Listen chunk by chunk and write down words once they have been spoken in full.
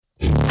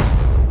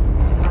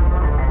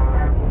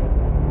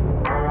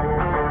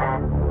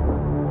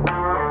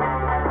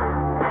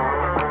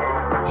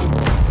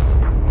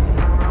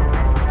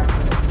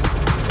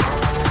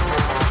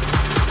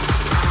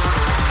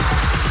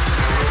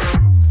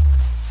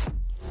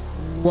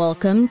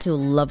Welcome to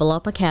Level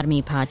Up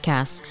Academy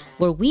podcast,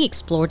 where we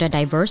explore the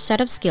diverse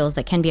set of skills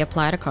that can be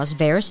applied across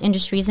various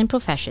industries and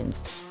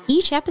professions.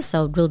 Each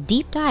episode will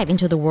deep dive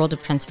into the world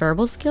of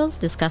transferable skills,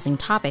 discussing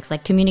topics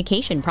like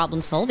communication,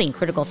 problem solving,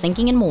 critical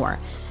thinking, and more.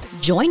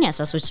 Join us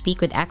as we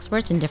speak with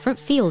experts in different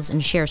fields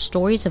and share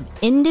stories of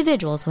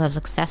individuals who have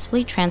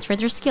successfully transferred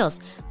their skills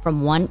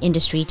from one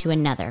industry to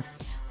another.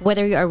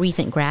 Whether you're a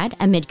recent grad,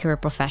 a mid-career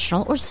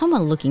professional, or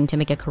someone looking to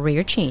make a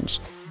career change,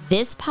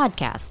 this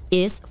podcast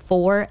is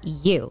for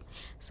you.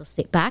 So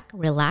sit back,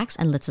 relax,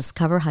 and let's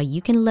discover how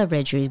you can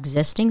leverage your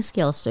existing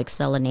skills to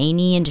excel in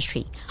any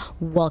industry.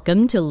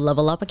 Welcome to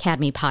Level Up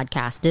Academy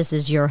podcast. This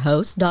is your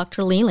host,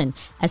 Dr. Leland,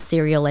 a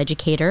serial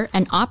educator,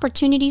 an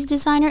opportunities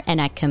designer,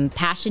 and a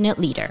compassionate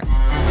leader.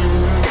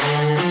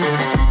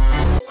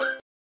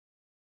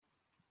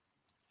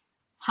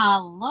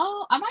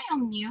 Hello, am I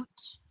on mute?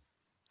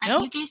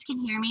 Nope. You guys can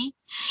hear me?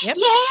 Yep.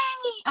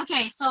 Yay!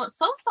 Okay, so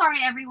sorry,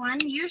 everyone.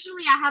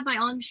 Usually I have my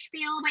own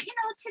spiel, but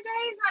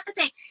today is not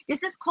the day.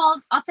 This is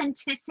called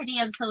authenticity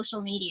of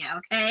social media,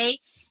 okay?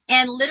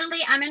 And literally,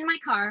 I'm in my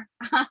car.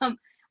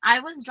 I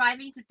was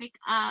driving to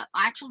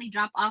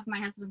drop off my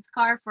husband's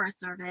car for a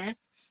service.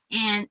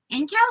 And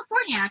in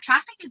California,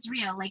 traffic is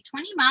real. Like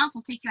 20 miles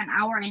will take you an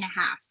hour and a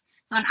half.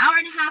 So an hour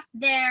and a half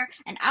there,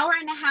 an hour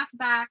and a half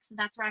back. So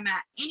that's where I'm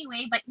at.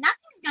 Anyway, but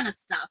nothing's going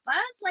to stop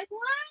us. Like,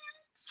 what?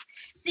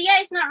 Sia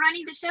is not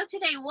running the show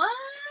today. What?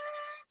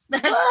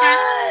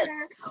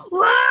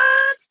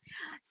 What?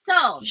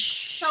 So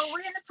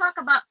we're going to talk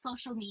about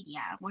social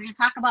media. We're going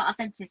to talk about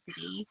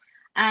authenticity.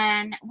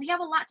 And we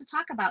have a lot to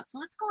talk about. So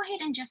let's go ahead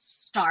and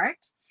just start.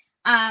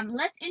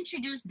 Let's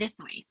introduce this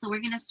way. So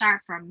we're going to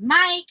start from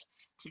Mike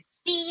to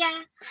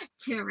Sia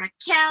to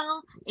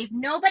Raquel. If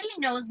nobody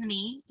knows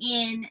me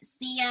in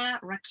Sia,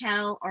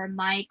 Raquel, or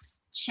Mike's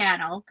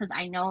channel, because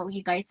I know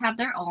you guys have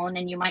their own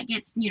and you might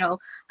get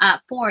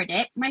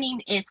forwarded. My name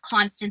is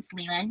Constance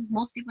Leland.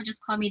 Most people just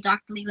call me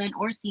Dr. Leland,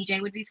 or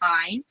CJ would be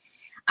fine.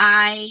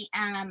 I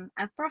am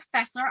a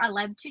professor. I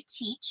love to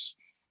teach.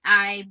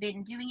 I've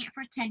been doing it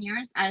for 10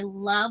 years. I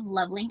love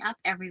leveling up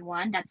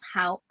everyone. That's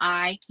how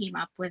I came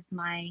up with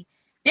my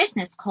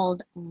business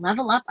called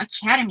Level Up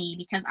Academy,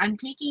 because I'm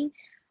taking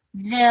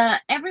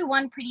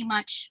everyone pretty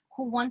much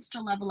who wants to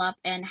level up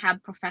and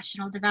have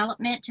professional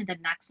development to the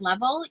next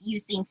level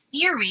using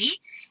theory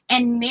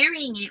and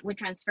marrying it with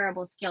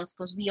transferable skills,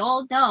 because we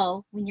all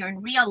know when you're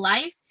in real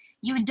life,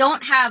 you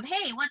don't have,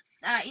 hey,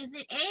 is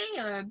it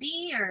A or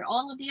B or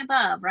all of the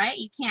above, right?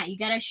 You can't. You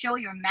got to show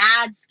your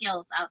mad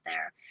skills out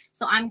there.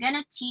 So I'm going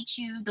to teach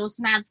you those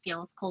mad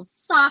skills called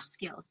soft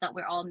skills that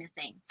we're all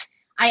missing.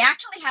 I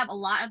actually have a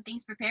lot of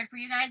things prepared for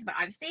you guys, but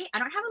obviously I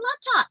don't have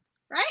a laptop,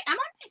 right? I'm on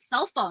my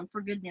cell phone, for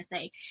goodness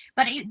sake.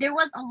 But there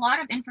was a lot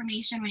of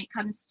information when it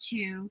comes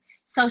to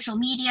social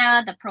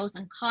media, the pros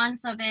and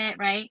cons of it,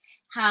 right?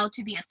 How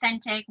to be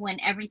authentic when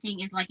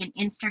everything is like an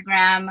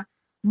Instagram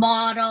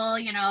model,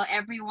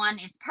 everyone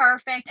is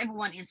perfect,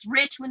 everyone is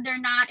rich when they're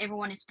not,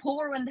 everyone is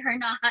poor when they're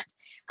not.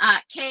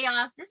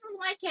 Chaos. This is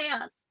my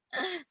chaos.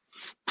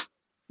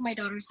 My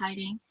daughter's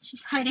hiding.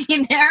 She's hiding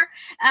in there.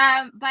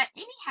 But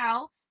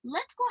anyhow,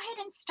 let's go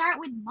ahead and start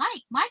with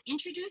Mike. Mike,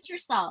 introduce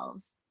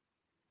yourselves.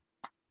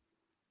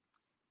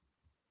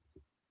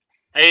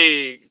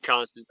 Hey,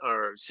 Constant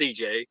or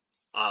CJ.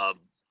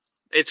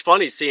 It's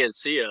funny seeing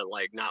Sia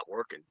not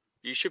working.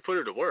 You should put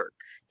her to work.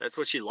 That's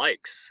what she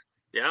likes.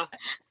 Yeah.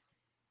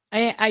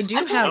 I do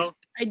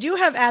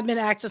have admin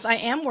access. I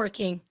am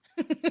working.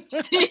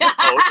 Yeah.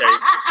 Oh, okay.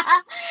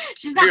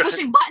 She's not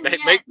pushing buttons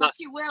yet, but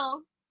she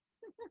will.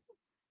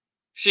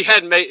 She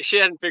hadn't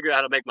figured out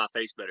how to make my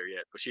face better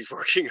yet, but she's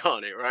working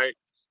on it, right?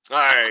 All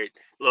right.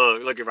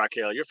 Look at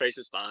Raquel. Your face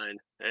is fine.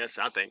 Yes,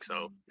 I think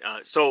so.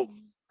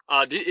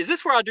 Is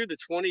this where I do the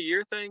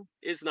 20-year thing?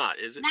 It's not,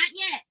 is it? Not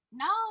yet.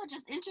 No,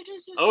 just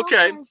introduce yourself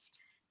first.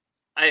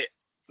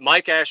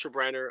 Mike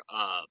Asherbrander,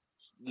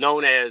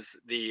 known as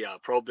the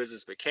Pro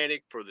Business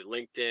Mechanic for the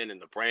LinkedIn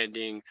and the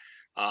branding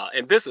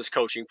and business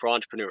coaching for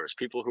entrepreneurs,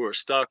 people who are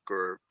stuck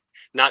or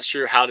not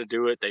sure how to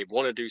do it. They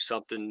want to do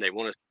something. They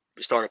want to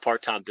start a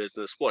part-time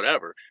business,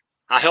 whatever.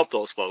 I help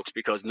those folks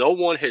because no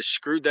one has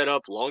screwed that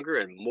up longer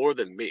and more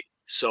than me.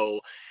 So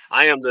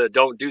I am the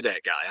don't do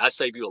that guy. I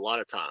save you a lot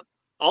of time.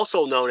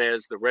 Also known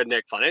as the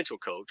Redneck Financial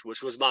Coach,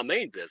 which was my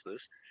main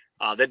business,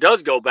 that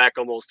does go back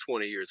almost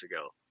 20 years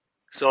ago.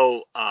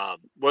 So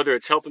whether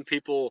it's helping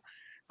people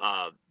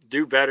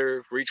do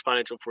better, reach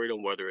financial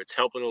freedom, whether it's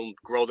helping them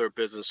grow their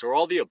business or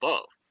all the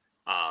above,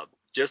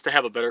 just to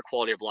have a better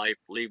quality of life,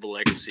 leave a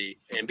legacy,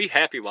 and be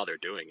happy while they're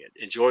doing it.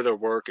 Enjoy their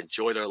work,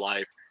 enjoy their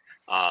life.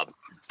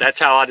 That's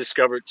how I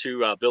discovered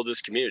to build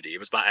this community. It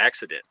was by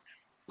accident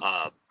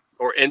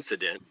or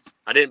incident.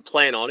 I didn't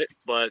plan on it,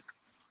 but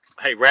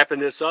hey, wrapping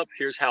this up,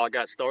 here's how I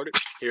got started.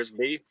 Here's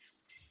me.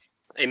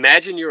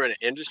 Imagine you're in an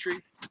industry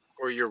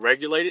where you're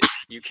regulated.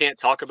 You can't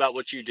talk about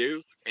what you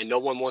do, and no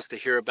one wants to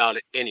hear about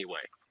it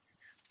anyway.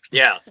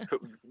 Yeah,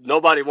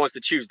 nobody wants to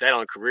choose that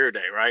on career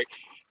day, right?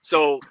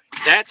 So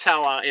that's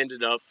how I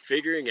ended up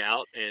figuring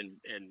out and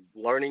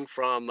learning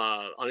from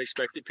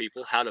unexpected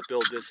people how to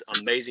build this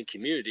amazing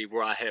community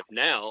where I have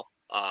now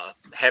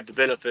have the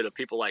benefit of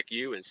people like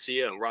you and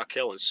Sia and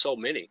Raquel and so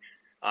many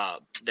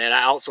that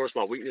I outsource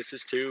my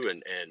weaknesses to,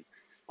 and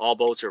all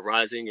boats are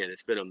rising, and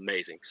it's been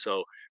amazing.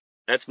 So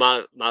that's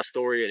my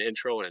story and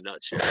intro in a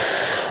nutshell.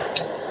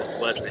 Just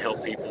blessed to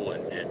help people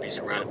and be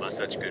surrounded by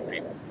such good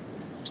people.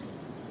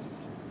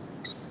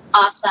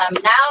 Awesome.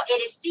 Now it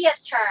is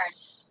Sia's turn.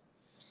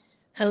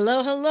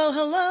 Hello, hello,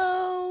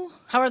 hello.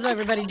 How is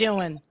everybody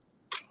doing?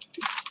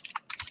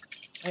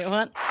 Wait,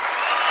 what?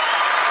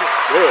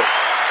 Good.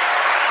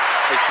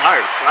 It's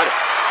tired. It's Friday.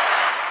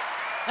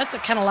 That's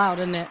kind of loud,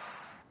 isn't it?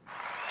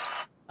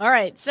 All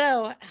right.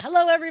 So,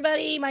 hello,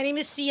 everybody. My name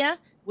is Sia.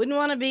 Wouldn't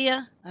want to be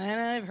ya. And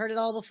I've heard it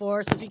all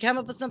before. So if you come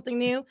up with something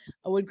new,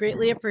 I would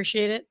greatly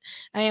appreciate it.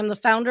 I am the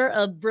founder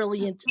of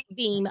Brilliant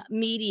Beam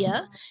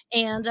Media.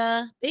 And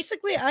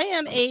basically, I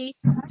am a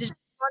digital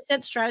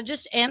content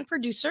strategist and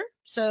producer.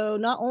 So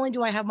not only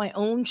do I have my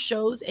own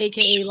shows,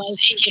 aka live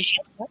streams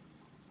and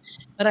podcasts,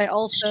 but I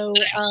also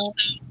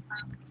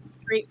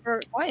create for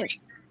clients.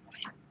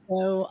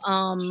 So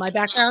my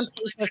background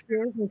is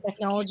years in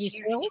technology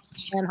sales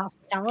and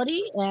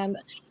hospitality, and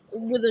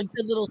with a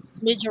good little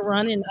smidge of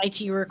run in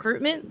IT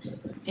recruitment,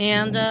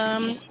 and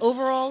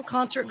overall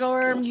concert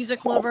goer,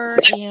 music lover,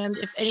 and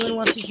if anyone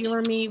wants to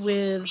humor me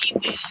with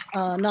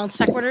non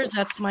sequiturs,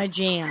 that's my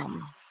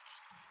jam.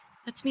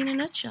 That's me in a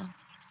nutshell.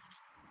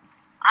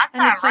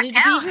 Awesome. I'm excited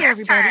Raquel, to be here,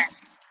 everybody.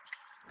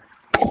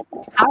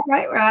 All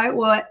right.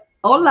 Well,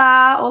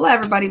 hola,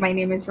 everybody. My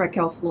name is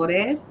Raquel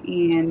Flores,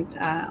 and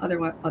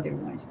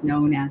otherwise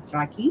known as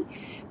Raki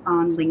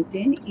on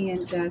LinkedIn.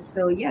 And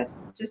so, yes,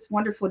 just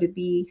wonderful to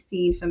be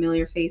seeing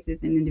familiar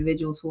faces and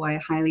individuals who I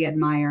highly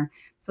admire.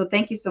 So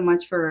thank you so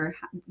much for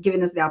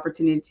giving us the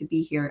opportunity to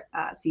be here,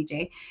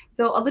 CJ.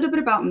 So a little bit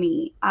about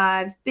me.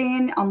 I've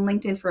been on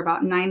LinkedIn for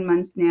about 9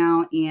 months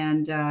now,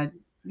 and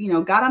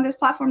got on this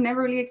platform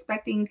never really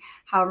expecting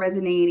how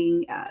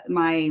resonating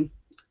my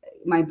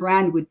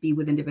brand would be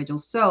with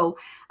individuals. So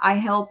I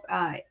help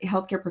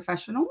healthcare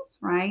professionals,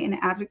 right, and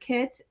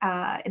advocates.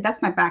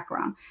 That's my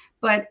background.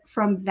 But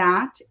from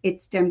that, it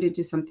stemmed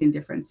into something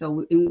different.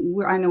 So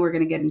I know we're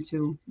going to get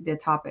into the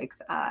topics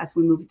as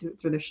we move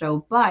through the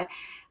show. But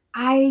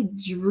I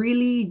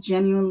really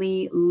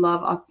genuinely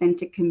love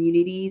authentic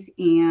communities,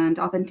 and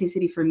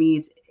authenticity for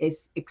me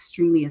is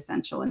extremely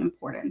essential and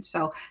important.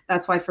 So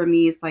that's why for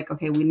me, it's like,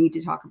 okay, we need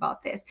to talk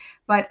about this.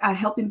 But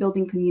helping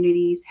building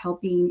communities,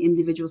 helping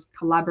individuals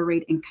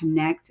collaborate and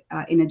connect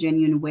in a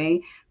genuine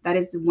way, that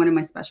is one of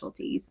my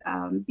specialties.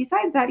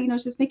 Besides that,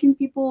 just making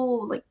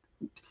people like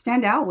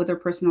stand out with their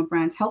personal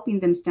brands, helping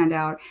them stand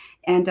out,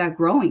 and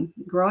growing.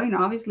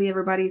 Obviously,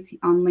 everybody's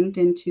on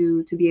LinkedIn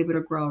to be able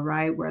to grow,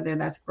 right? Whether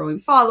that's growing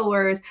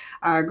followers,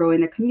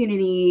 growing the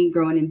community,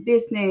 growing in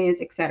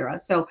business, etc.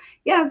 So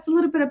yeah, it's a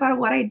little bit about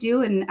what I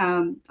do, and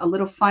a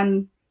little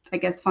fun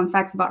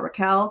facts about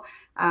Raquel.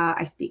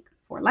 I speak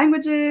 4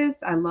 languages.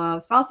 I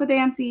love salsa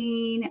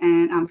dancing,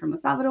 and I'm from El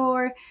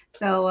Salvador.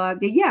 So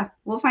but yeah,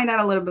 we'll find out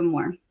a little bit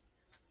more.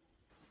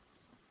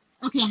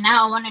 Okay,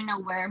 now I want to know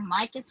where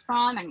Mike is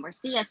from and where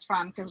Sia's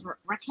from, because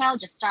Raquel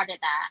just started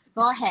that.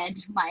 Go ahead,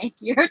 Mike,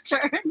 your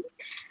turn.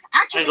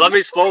 Actually, let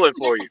me spoil it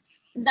for you.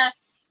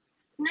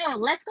 No,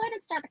 let's go ahead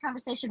and start the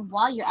conversation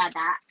while you're at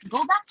that.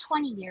 Go back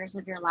 20 years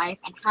of your life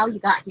and how you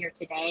got here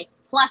today,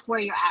 plus where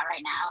you're at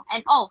right now.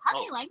 And how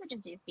many languages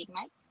do you speak,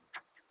 Mike?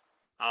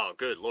 Oh,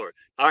 good Lord.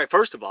 All right,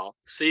 first of all,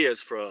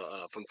 Sia's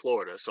from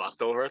Florida, so I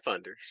stole her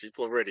thunder. She's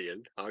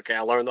Floridian. Okay,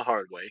 I learned the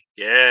hard way.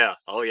 Yeah.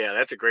 Oh, yeah,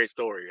 that's a great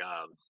story.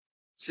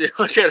 See,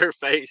 look at her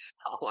face.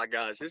 Oh my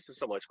gosh, this is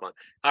so much fun.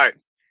 All right.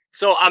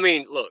 So, I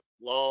mean, look,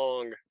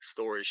 long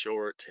story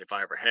short, if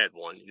I ever had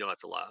one,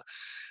 that's a lie.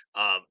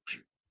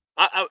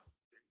 I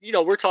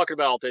we're talking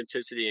about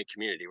authenticity and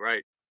community,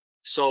 right?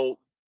 So,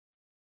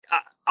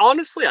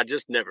 honestly, I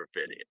just never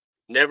fit in.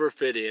 Never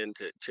fit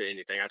into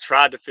anything. I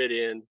tried to fit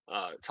in.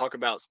 Talk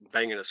about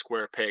banging a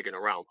square peg in a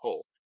round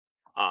hole.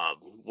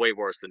 Way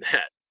worse than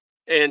that.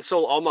 And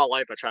so all my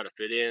life I try to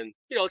fit in.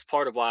 It's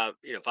part of why,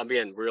 if I'm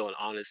being real and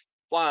honest,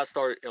 why I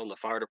started on the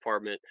fire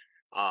department.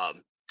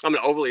 I'm an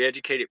overly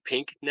educated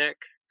pink neck.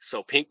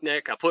 So pink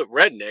neck, I put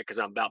redneck because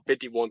I'm about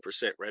 51%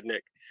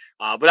 redneck.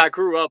 But I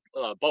grew up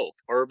both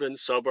urban,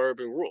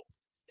 suburban, rural.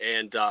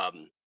 And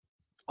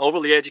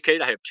overly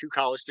educated. I have 2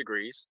 college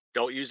degrees.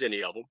 Don't use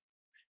any of them.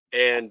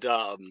 And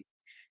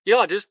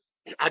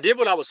I did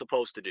what I was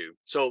supposed to do.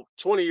 So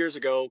 20 years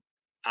ago,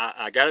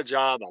 I got a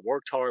job. I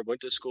worked hard,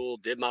 went to school,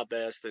 did my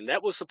best, and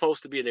that was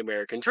supposed to be an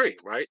American dream,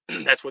 right?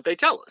 That's what they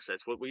tell us.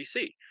 That's what we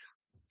see.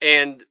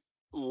 And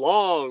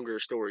longer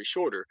story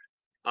shorter,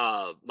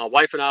 my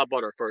wife and I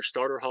bought our first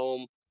starter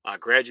home. I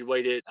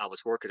graduated. I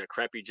was working a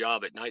crappy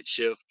job at night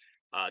shift,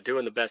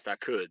 doing the best I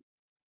could.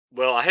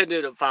 Well, I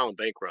ended up filing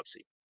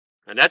bankruptcy,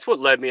 and that's what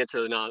led me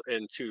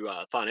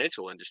into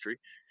financial industry,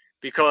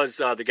 because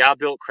the guy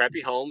built crappy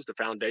homes. The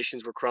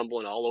foundations were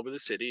crumbling all over the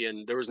city,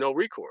 and there was no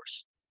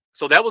recourse.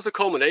 So that was the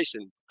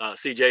culmination,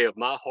 CJ, of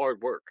my hard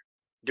work.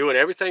 doing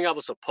everything I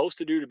was supposed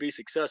to do to be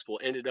successful,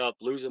 ended up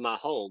losing my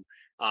home,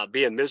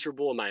 being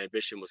miserable, and my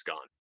ambition was gone.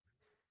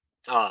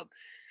 Um,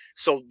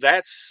 so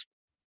that's,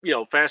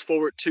 fast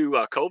forward to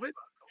COVID,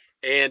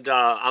 and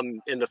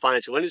I'm in the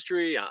financial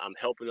industry. I'm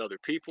helping other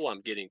people.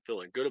 I'm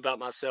feeling good about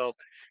myself.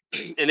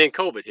 And then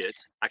COVID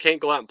hits. I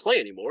can't go out and play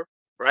anymore,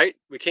 right?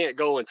 We can't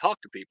go and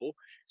talk to people.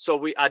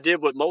 So I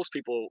did what most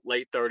people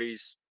late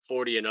 30s,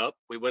 40 and up.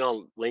 We went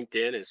on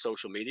LinkedIn and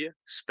social media,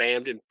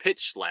 spammed and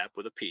pitch slapped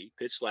with a P,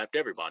 pitch slapped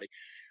everybody.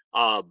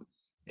 Um,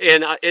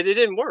 and it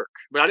didn't work,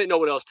 but I didn't know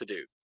what else to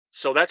do.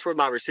 So that's where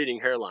my receding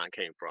hairline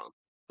came from.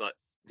 But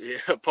yeah,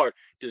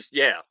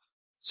 yeah.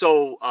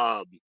 So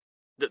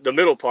the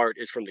middle part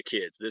is from the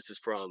kids. This is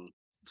from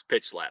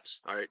pitch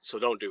slaps. All right, so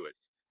don't do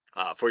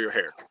it for your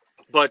hair.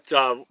 But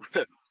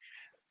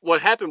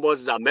what happened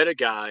was, is I met a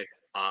guy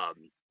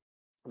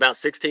about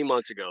 16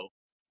 months ago,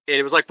 and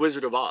it was like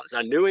Wizard of Oz.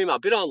 I knew him.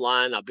 I've been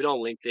online. I've been on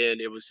LinkedIn.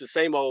 It was the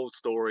same old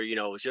story.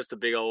 It was just a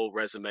big old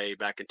resume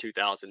back in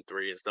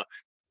 2003 and stuff.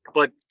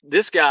 But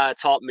this guy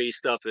taught me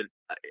stuff that,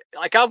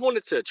 like, I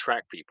wanted to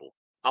attract people.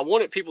 I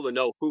wanted people to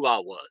know who I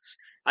was.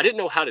 I didn't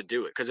know how to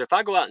do it, because if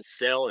I go out and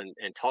sell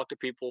and talk to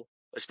people,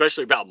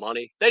 especially about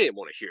money, they didn't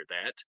want to hear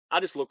that. I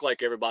just look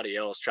like everybody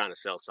else trying to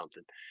sell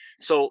something.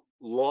 So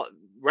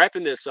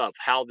wrapping this up,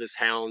 how this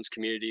Hounds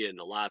community and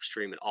the live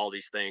stream and all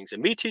these things,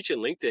 and me teaching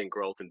LinkedIn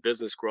growth and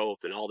business growth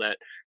and all that,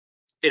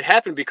 it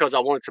happened because I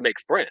wanted to make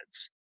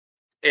friends.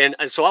 And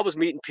so I was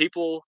meeting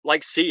people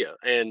like Sia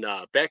and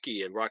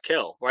Becky and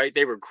Raquel, right?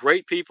 They were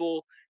great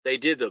people. They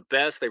did the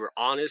best. They were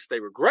honest. They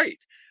were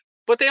great.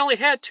 But they only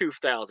had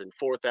 2,000,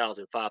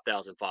 4,000,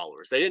 5,000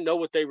 followers. They didn't know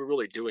what they were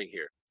really doing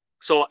here.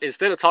 So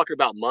instead of talking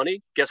about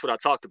money, guess what I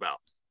talked about?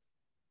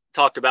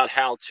 Talked about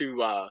how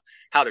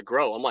to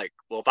grow. I'm like,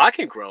 well, if I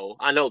can grow,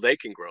 I know they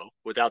can grow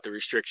without the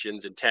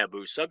restrictions and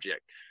taboo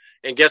subject.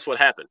 And guess what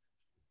happened?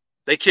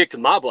 They kicked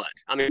my butt.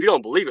 I mean, if you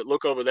don't believe it,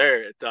 look over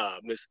there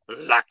at Miss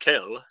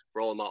Raquel,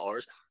 rolling my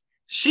R's.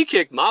 She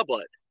kicked my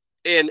butt.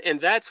 And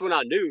that's when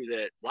I knew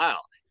that, wow.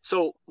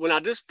 So when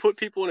I just put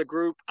people in a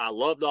group, I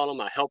loved on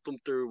them. I helped them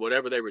through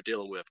whatever they were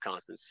dealing with,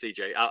 Constance,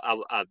 CJ.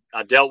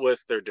 I dealt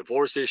with their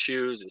divorce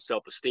issues and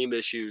self-esteem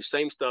issues,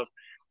 same stuff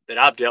that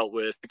I've dealt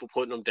with, people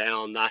putting them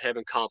down, not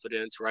having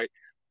confidence, right?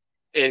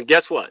 And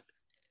guess what?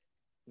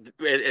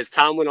 As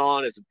time went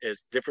on,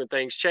 as different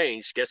things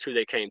changed, guess who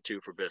they came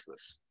to for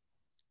business?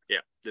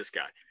 Yeah, this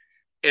guy.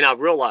 And I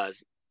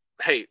realized,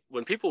 hey,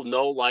 when people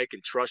know, like,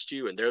 and trust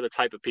you, and they're the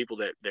type of people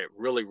that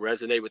really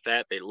resonate with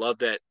that, they love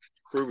that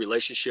crew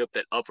relationship,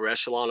 that upper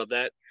echelon of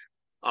that.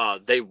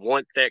 They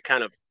want that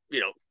kind of,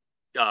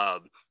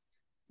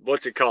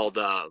 what's it called?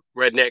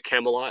 Redneck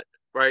Camelot,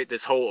 right?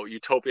 This whole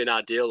utopian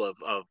ideal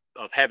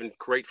of having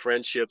great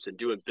friendships and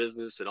doing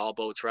business and all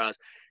boats rise.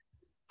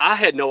 I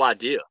had no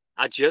idea.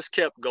 I just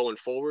kept going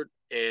forward.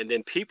 And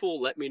then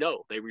people let me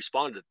know. They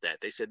responded to that.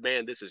 They said,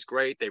 man, this is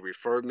great. They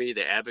referred me.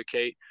 They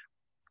advocate.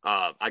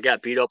 I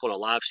got beat up on a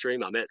live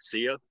stream. I met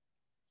Sia.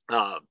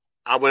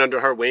 I went under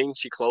her wing.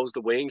 She closed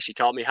the wing. She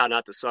taught me how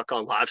not to suck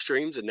on live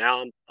streams. And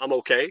now I'm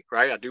okay,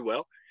 right? I do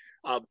well.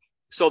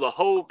 So the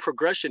whole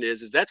progression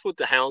is that's what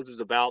the Hounds is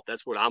about.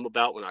 That's what I'm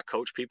about when I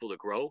coach people to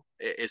grow.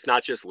 It's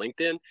not just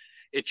LinkedIn.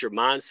 It's your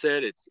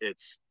mindset.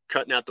 It's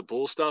cutting out the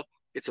bull stuff.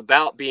 It's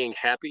about being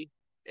happy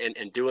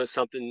and doing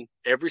something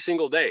every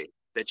single day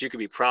that you can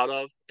be proud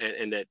of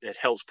and that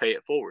helps pay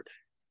it forward.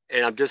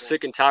 And I'm just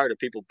sick and tired of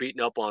people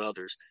beating up on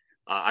others.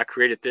 I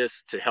created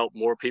this to help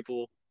more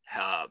people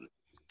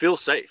feel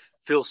safe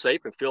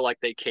and feel like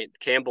they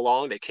can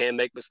belong, they can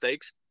make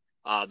mistakes,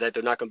 that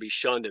they're not going to be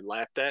shunned and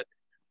laughed at.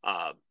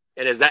 And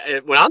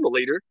when I'm the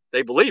leader,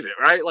 they believe it,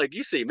 right? Like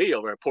you see me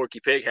over at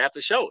Porky Pig, half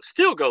the show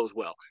still goes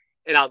well.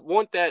 And I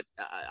want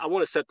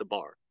to set the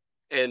bar.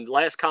 And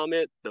last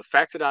comment, the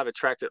fact that I've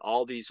attracted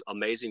all these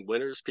amazing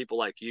winners, people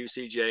like you,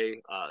 CJ,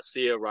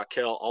 Sia,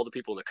 Raquel, all the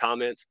people in the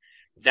comments,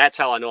 that's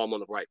how I know I'm on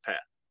the right path.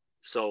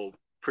 So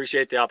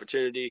appreciate the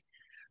opportunity.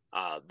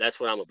 That's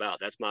what I'm about.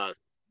 That's my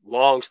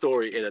long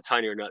story in a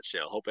tinier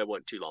nutshell. Hope that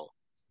wasn't too long.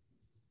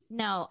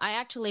 No, I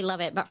actually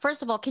love it. But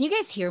first of all, can you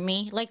guys hear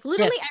me? Like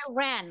literally, Yes. I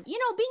ran. Being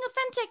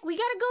authentic, we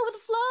got to go with the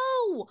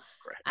flow.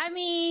 Correct. I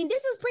mean,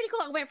 this is pretty cool.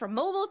 I went from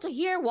mobile to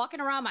here,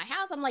 walking around my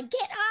house. I'm like,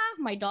 get off.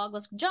 My dog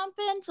was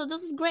jumping. So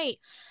this is great.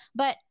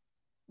 But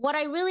what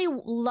I really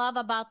love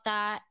about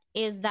that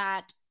is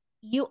that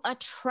you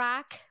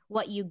attract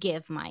what you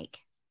give,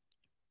 Mike.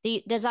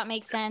 Does that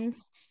make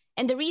sense?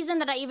 And the reason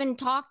that I even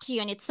talked to you,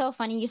 and it's so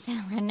funny you said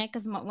redneck,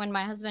 because when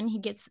my husband, he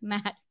gets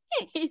mad,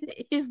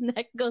 his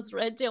neck goes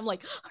red too. I'm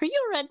like, are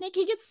you a redneck?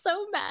 He gets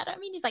so mad. I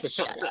mean, he's like,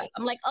 shut up.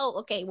 I'm like, oh,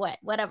 okay,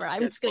 whatever.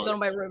 I'm just going to go to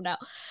my room now.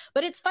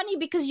 But it's funny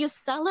because you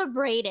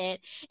celebrate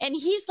it. And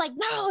he's like,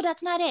 no,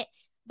 that's not it.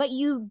 But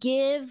you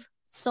give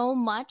so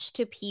much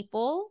to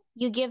people.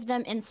 You give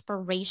them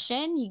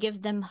inspiration. You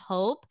give them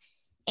hope.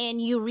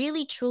 And you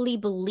really, truly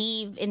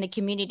believe in the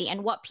community.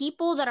 And what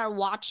people that are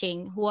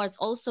watching who are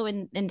also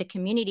in the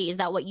community is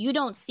that what you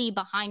don't see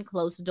behind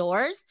closed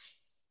doors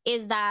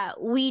is that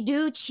we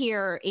do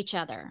cheer each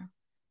other.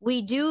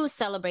 we do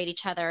celebrate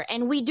each other,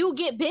 and we do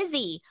get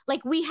busy.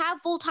 Like, we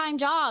have full-time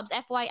jobs.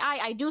 FYI,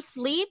 I do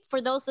sleep. For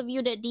those of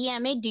you that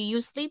DM me, do you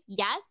sleep?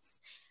 Yes.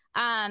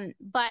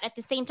 But at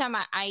the same time,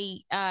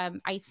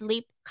 I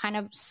sleep kind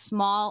of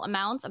small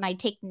amounts, and I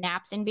take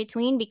naps in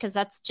between, because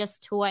that's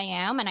just who I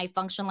am, and I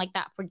function like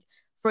that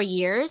for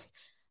years.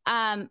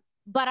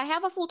 But I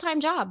have a full-time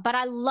job. But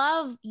I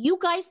love, you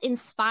guys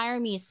inspire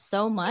me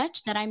so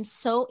much that I'm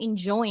so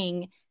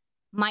enjoying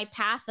my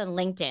path on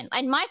LinkedIn.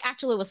 And Mike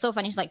actually was so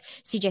funny. He's like,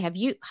 CJ, have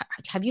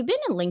you been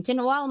in LinkedIn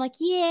a while? I'm like,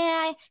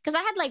 yeah, because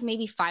I had like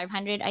maybe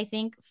 500, I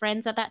think,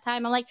 friends at that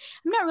time. I'm like,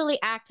 I'm not really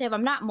active.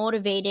 I'm not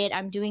motivated.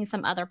 I'm doing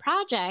some other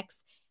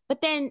projects.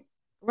 But then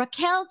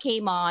Raquel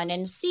came on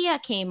and Sia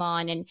came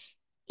on, and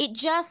it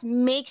just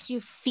makes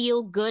you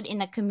feel good in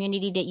a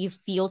community that you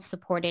feel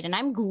supported. And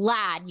I'm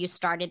glad you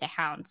started the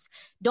Hounds.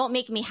 Don't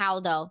make me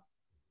howl though.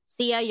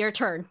 Sia, your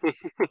turn.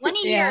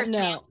 20 years,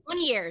 man.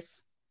 20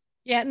 years.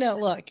 Yeah, no,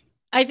 look.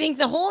 I think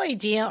the whole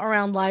idea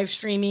around live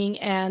streaming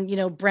and, you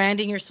know,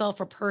 branding yourself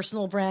for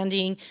personal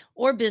branding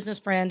or business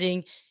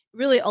branding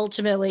really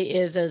ultimately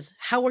is as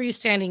how are you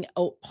standing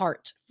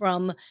apart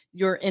from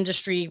your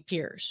industry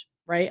peers,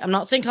 right? I'm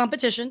not saying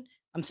competition.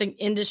 I'm saying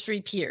industry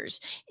peers.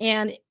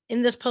 And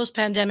in this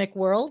post-pandemic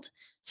world,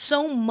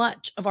 so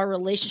much of our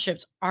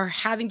relationships are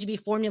having to be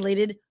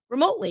formulated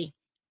remotely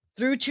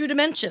through 2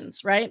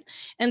 dimensions, right?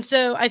 And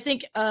so I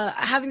think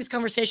having this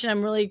conversation,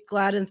 I'm really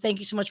glad, and thank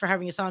you so much for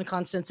having us on,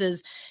 Constance,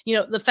 is, you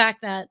know, the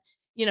fact that,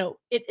 you know,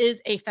 it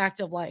is a fact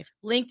of life.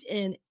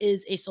 LinkedIn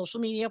is a social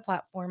media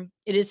platform.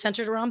 It is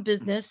centered around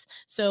business.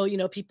 So, you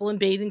know, people in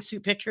bathing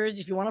suit pictures,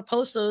 if you want to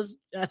post those,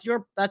 that's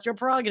your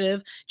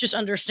prerogative. Just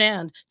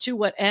understand, to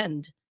what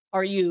end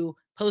are you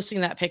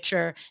posting that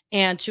picture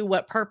and to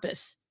what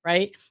purpose,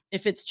 right?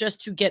 If it's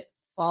just to get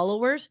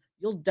followers,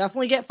 you'll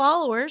definitely get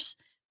followers.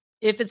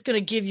 If it's going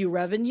to give you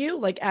revenue,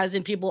 like as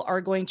in people are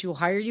going to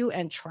hire you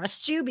and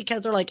trust you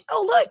because they're like,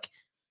 oh, look,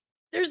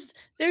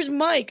 there's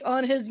Mike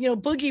on his, you know,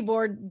 boogie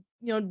board,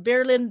 you know,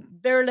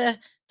 barely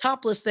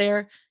topless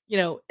there. You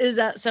know, is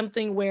that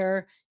something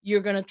where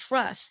you're going to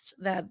trust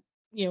that,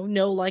 you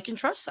know, like and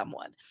trust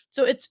someone?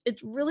 So it's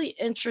really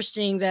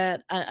interesting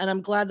that, and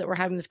I'm glad that we're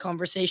having this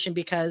conversation,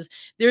 because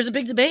there's a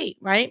big debate,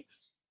 right?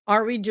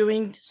 Are we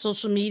doing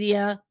social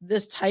media,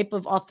 this type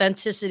of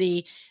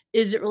authenticity?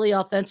 Is it really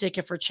authentic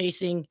if we're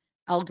chasing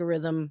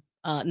algorithm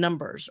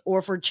numbers, or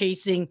if we're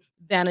chasing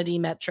vanity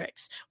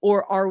metrics,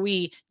 or are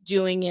we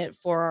doing it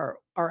for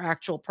our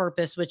actual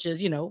purpose, which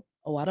is, you know,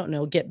 oh, I don't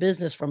know, get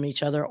business from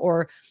each other,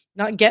 or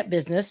not get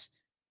business,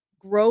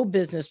 grow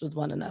business with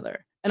one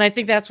another. And I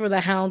think that's where the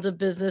Hounds of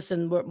Business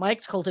and what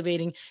Mike's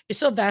cultivating is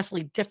so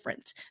vastly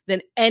different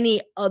than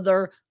any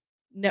other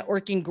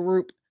networking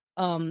group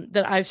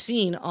that I've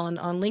seen on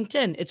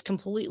LinkedIn. It's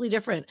completely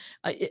different.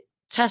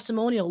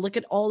 Testimonial, look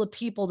at all the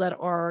people that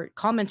are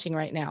commenting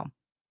right now,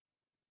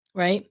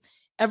 right?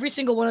 Every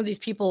single one of these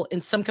people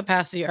in some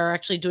capacity are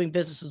actually doing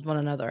business with one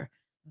another.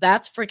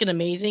 That's freaking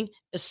amazing,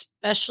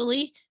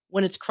 especially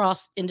when it's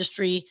cross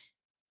industry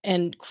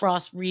and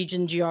cross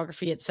region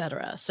geography,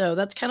 etc. So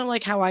that's kind of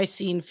like how I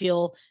see and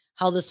feel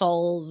how this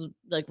all's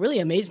like really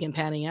amazing and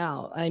panning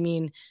out. I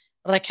mean,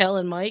 Raquel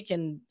and Mike,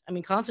 and I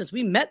mean, Constance,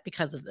 we met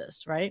because of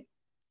this, right?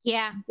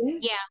 Yeah.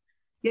 Yeah.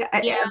 Yeah,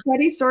 I'm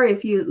pretty sorry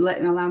if you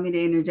allow me to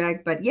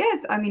interject, but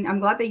yes, I mean, I'm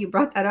glad that you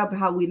brought that up,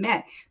 how we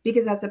met,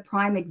 because that's a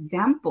prime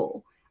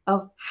example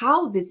of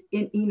how this,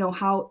 you know,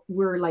 how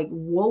we're like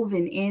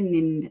woven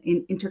in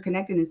and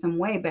interconnected in some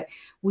way, but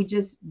we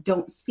just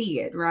don't see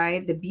it,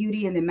 right? The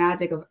beauty and the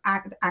magic of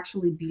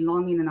actually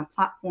belonging in a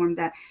platform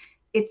that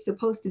it's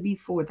supposed to be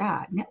for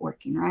that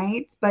networking,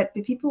 right? But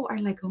the people are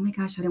like, oh my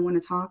gosh, I don't want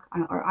to talk,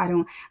 or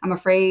I'm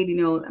afraid, you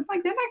know. I'm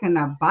like, they're not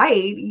gonna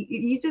bite.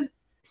 You just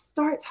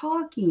start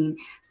talking,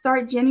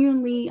 start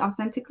genuinely,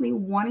 authentically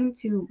wanting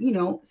to, you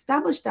know,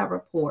 establish that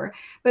rapport.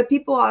 But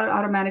people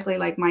automatically,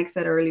 like Mike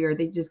said earlier,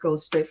 they just go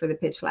straight for the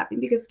pitch slapping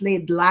because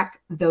they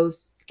lack those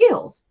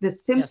skills, the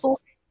simple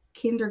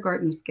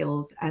kindergarten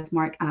skills, as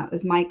Mike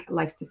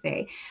likes to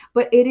say.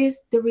 But it is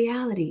the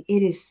reality.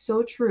 It is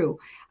so true.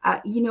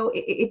 You know,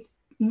 it's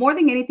more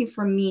than anything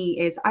for me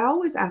is I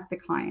always ask the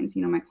clients,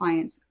 you know, my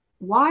clients,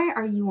 why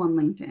are you on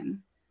LinkedIn?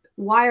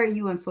 Why are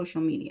you on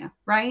social media,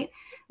 right?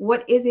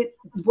 What is it?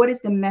 What is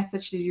the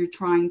message that you're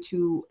trying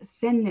to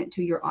send it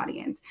to your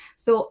audience?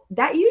 So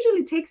that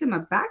usually takes them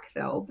aback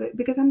though,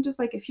 because I'm just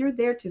like, if you're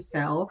there to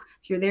sell,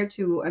 if you're there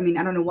to, I mean,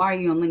 I don't know, why are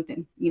you on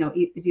LinkedIn? You know,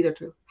 it's either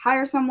to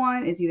hire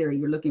someone, it's either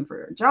you're looking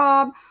for a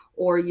job,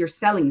 or you're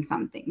selling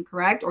something,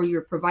 correct? Or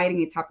you're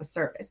providing a type of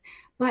service.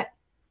 But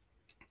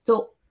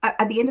so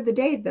at the end of the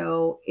day,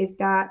 though, is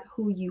that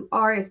who you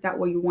are? Is that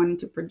what you're wanting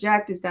to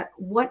project? Is that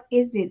what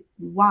is it?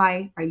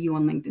 Why are you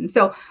on LinkedIn?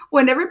 So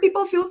whenever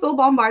people feel so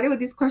bombarded with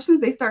these questions,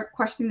 they start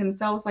questioning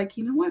themselves like,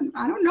 you know what?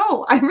 I don't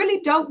know. I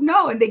really don't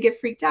know. And they get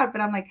freaked out.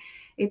 But I'm like,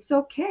 it's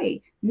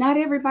okay. not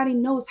everybody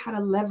knows how to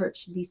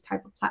leverage these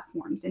type of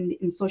platforms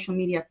in social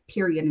media,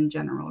 period, in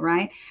general,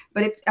 right?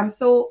 But I'm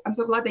so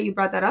glad that you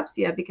brought that up,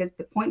 Sia, because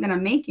the point that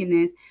I'm making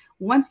is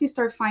once you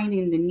start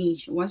finding the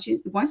niche, once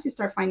you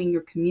start finding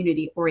your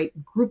community or a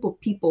group of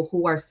people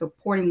who are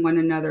supporting one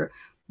another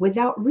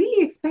without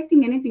really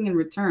expecting anything in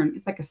return,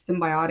 it's like a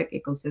symbiotic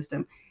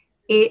ecosystem.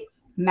 It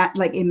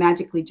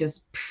magically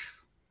just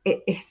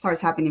it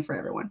starts happening for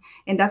everyone.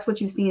 And that's what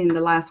you've seen in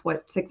the last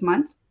 6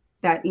 months,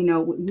 that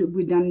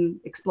we done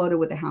exploded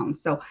with the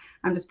hounds. So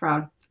I'm just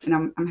proud,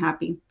 and I'm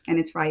happy, and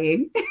it's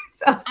Friday.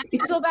 So I'm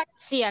gonna go back to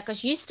Sia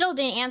because you still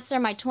didn't answer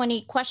my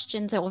 20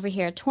 questions over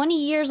here.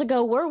 20 years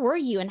ago, where were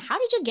you and how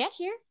did you get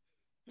here?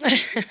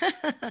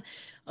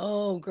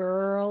 Oh,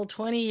 girl,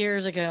 20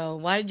 years ago.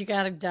 Why did you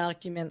got to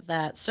document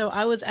that? So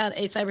I was at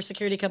a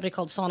cybersecurity company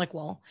called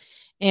SonicWall,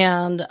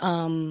 and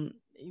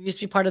it used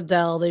to be part of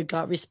Dell. They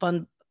got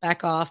respun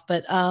back off,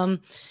 but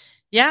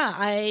yeah,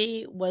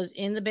 I was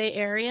in the Bay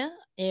Area.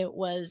 It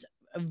was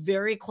a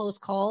very close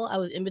call. I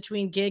was in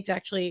between gigs.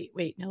 Actually,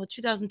 wait, no,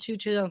 2002,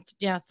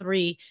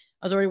 2003.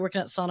 I was already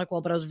working at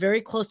SonicWall, but I was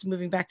very close to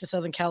moving back to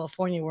Southern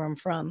California, where I'm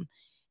from.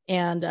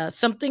 And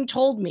something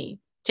told me,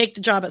 take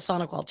the job at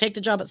SonicWall, take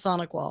the job at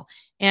SonicWall.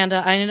 And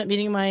I ended up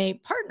meeting my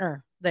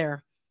partner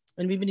there.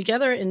 And we've been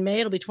together in May.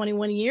 It'll be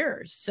 21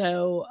 years.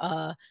 So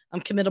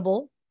I'm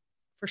committable,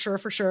 for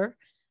sure.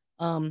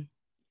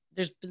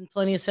 There's been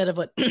plenty of said of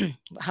what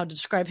how to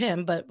describe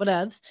him, but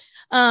whatevs.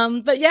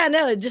 But yeah,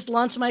 no, it just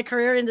launched my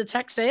career into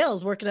tech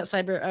sales, working at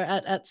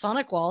at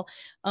SonicWall.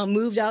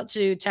 Moved out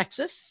to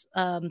Texas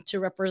to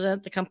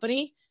represent the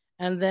company,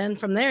 and then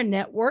from there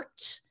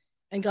networked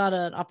and got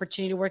an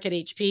opportunity to work at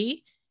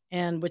HP,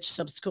 and which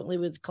subsequently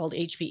was called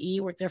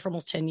HPE. Worked there for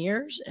almost 10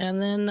 years, and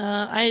then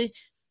I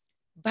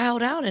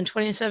bowed out in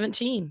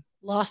 2017.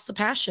 Lost the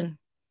passion,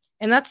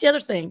 and that's the other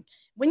thing.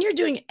 When you're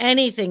doing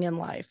anything in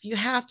life, you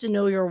have to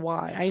know your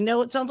why. I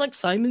know it sounds like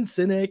Simon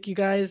Sinek, you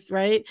guys,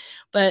 right?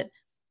 But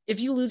if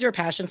you lose your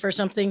passion for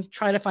something,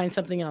 try to find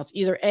something else.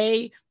 Either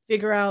A,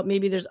 figure out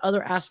maybe there's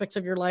other aspects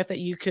of your life that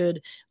you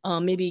could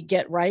maybe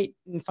get right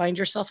and find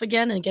yourself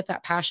again and get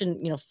that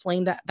passion,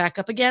 flame that back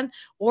up again.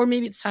 Or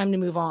maybe it's time to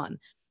move on.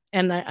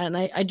 And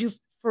I do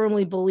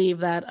firmly believe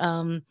that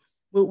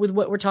with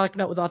what we're talking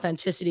about with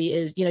authenticity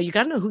is, you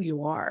got to know who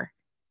you are,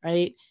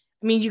 right?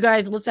 I mean, you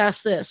guys, let's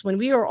ask this. When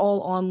we are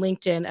all on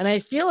LinkedIn, and I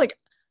feel like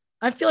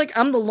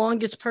I'm the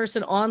longest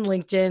person on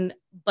LinkedIn,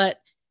 but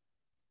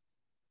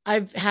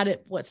I've had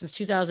it, since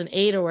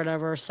 2008 or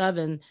whatever, or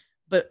 7,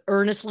 but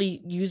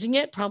earnestly using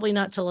it, probably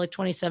not till like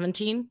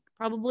 2017,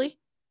 probably,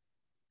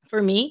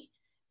 for me.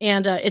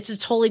 And it's a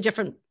totally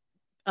different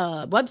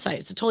website.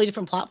 It's a totally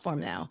different platform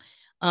now.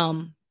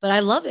 But I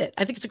love it.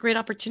 I think it's a great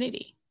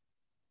opportunity.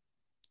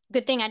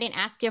 Good thing I didn't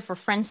ask you for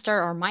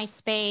Friendster or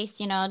MySpace,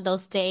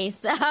 those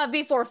days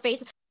before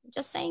Facebook.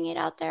 Just saying it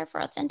out there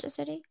for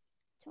authenticity.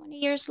 20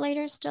 years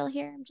later, still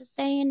here. I'm just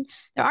saying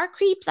there are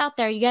creeps out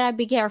there. You gotta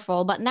be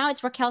careful. But now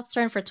it's Raquel's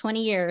turn for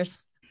 20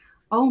 years.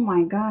 Oh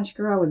my gosh,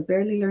 girl, I was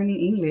barely learning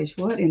English.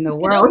 What in the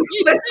world?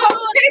 I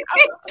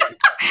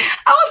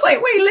was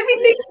like, wait, let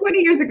me think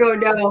 20 years ago.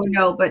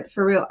 No, but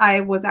for real,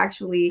 I was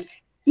actually,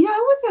 I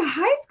was a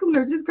high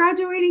schooler, just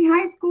graduating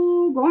high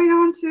school, going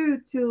on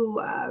to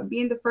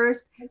being the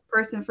first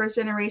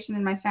generation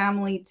in my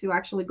family to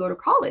actually go to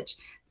college.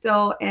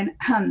 So, and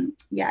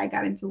yeah, I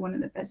got into one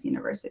of the best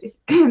universities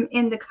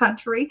in the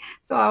country.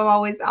 So I'm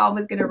always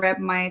going to rep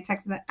my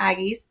Texas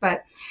Aggies.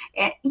 But,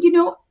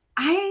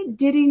 I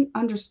didn't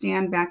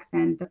understand back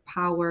then the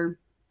power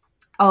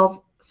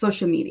of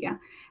social media.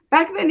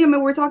 Back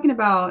then, we're talking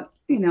about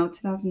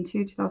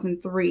 2002,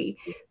 2003.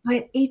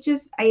 But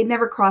it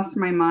never crossed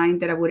my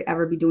mind that I would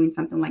ever be doing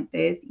something like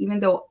this, even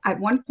though at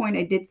one point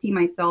I did see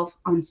myself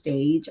on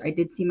stage. I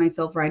did see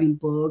myself writing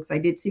books. I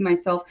did see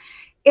myself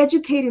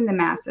educating the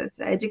masses.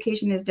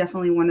 Education is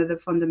definitely one of the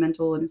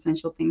fundamental and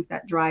essential things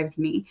that drives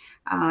me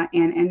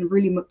and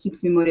really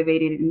keeps me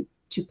motivated and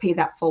to pay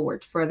that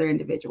forward for other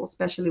individuals,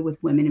 especially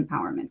with women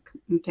empowerment.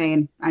 Okay.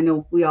 And I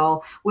know we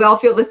all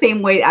feel the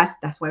same way.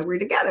 That's why we're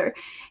together.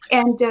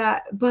 And,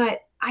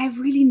 but I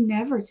really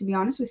never, to be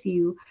honest with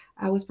you,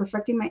 I was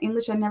perfecting my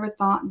English. I never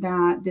thought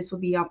that this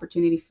would be an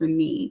opportunity for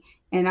me.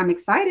 And I'm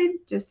excited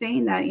just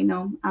saying that,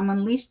 I'm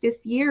unleashed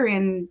this year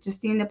and just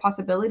seeing the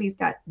possibilities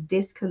that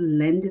this could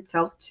lend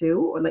itself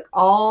to, or like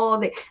all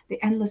the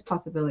endless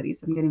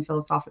possibilities. I'm getting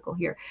philosophical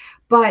here.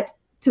 But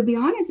to be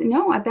honest,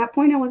 no, at that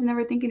point, I was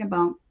never thinking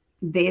about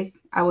this.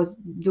 I was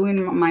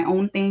doing my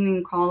own thing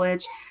in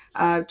college,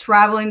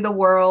 traveling the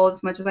world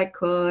as much as I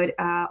could,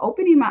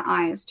 opening my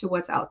eyes to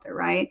what's out there,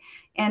 right?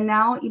 And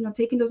now,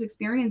 taking those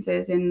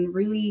experiences and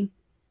really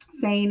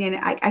saying, and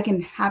I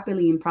can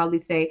happily and proudly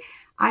say,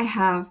 I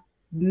have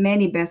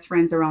many best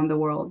friends around the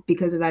world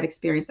because of that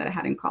experience that I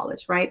had in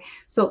college, right?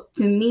 So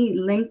to me,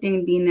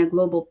 LinkedIn being a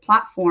global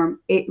platform,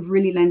 it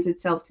really lends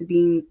itself to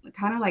being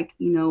kind of like,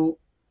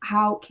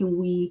 how can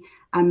we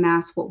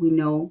amass what we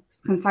know,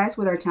 concise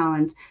with our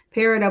talents,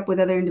 pair it up with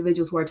other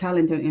individuals who are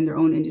talented in their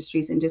own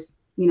industries, and just,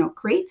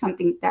 create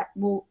something that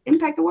will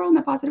impact the world in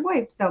a positive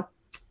way. So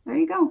there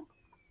you go.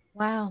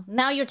 Wow.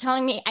 Now you're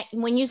telling me,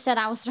 when you said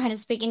I was trying to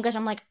speak English,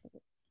 I'm like,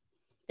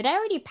 did I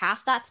already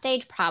pass that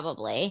stage?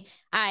 Probably.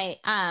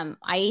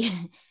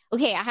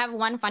 Okay, I have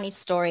one funny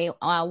story.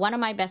 One of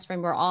my best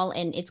friends were all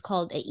in, it's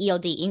called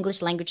ELD,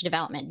 English Language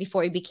Development,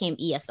 before it became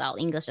ESL,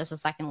 English as a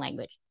Second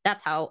Language.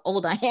 That's how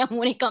old I am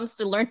when it comes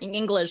to learning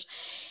English.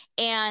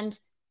 And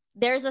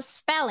there's a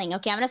spelling.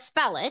 Okay, I'm going to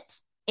spell it.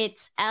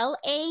 It's Laugh.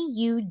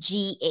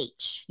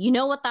 You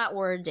know what that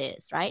word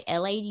is, right?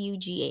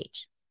 Laugh,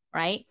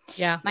 right?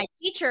 Yeah. My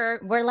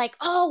teacher were like,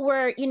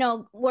 oh,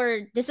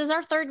 this is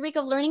our third week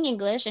of learning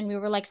English. And we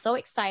were like so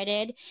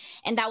excited.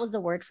 And that was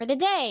the word for the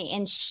day.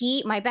 And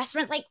my best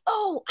friend's like,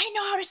 oh, I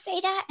know how to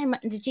say that. And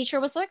the teacher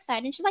was so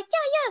excited. And she's like,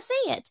 yeah,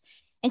 say it.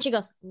 And she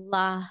goes,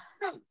 la.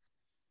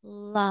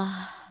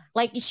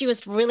 Like she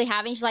was really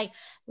she's like,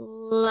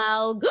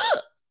 loud.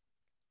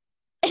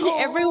 And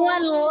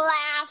everyone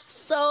laughed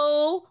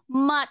so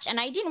much.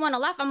 And I didn't want to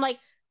laugh. I'm like,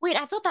 wait,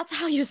 I thought that's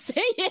how you say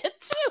it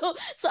too.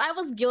 So I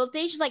was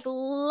guilty. She's like,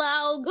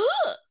 loud,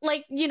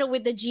 like,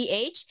 with the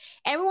GH.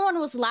 Everyone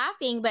was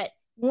laughing. But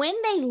when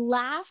they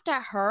laughed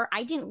at her,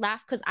 I didn't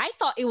laugh because I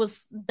thought it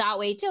was that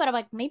way too. And I'm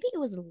like, maybe it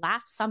was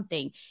laugh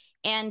something.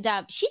 And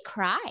she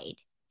cried.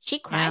 She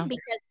cried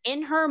because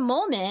in her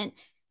moment,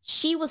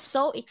 she was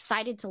so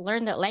excited to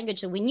learn that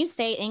language. And when you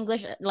say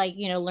English, like,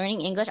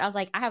 learning English, I was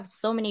like, I have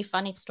so many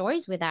funny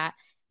stories with that.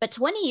 But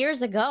 20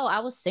 years ago, I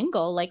was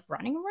single, like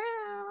running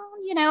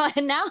around,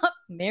 and now I'm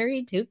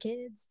married, 2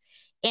 kids.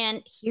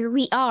 And here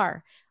we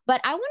are.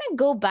 But I want to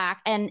go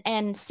back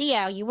and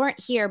Sia, you weren't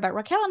here, but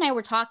Raquel and I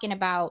were talking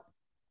about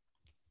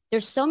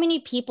there's so many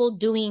people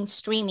doing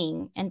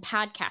streaming and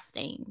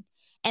podcasting.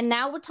 And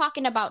now we're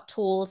talking about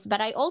tools, but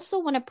I also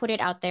want to put it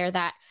out there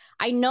that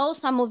I know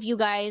some of you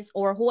guys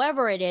or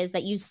whoever it is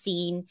that you've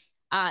seen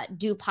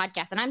do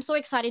podcasts. And I'm so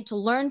excited to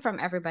learn from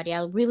everybody.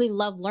 I really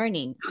love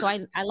learning. So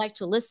I like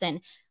to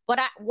listen. But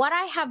what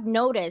I have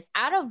noticed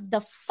out of the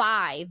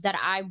 5 that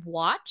I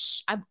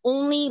watch, I've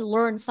only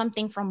learned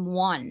something from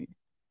one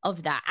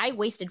of that. I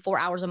wasted 4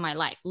 hours of my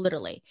life,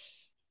 literally.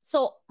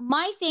 So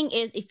my thing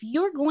is, if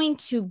you're going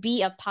to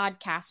be a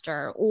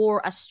podcaster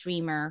or a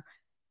streamer,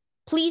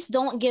 please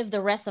don't give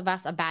the rest of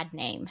us a bad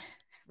name,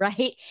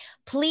 right?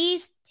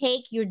 Please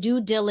take your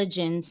due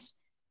diligence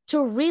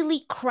to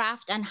really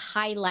craft and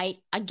highlight,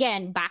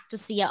 again, back to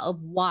Sia,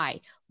 of why.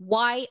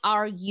 Why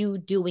are you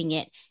doing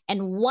it?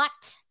 And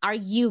what are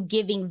you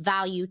giving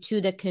value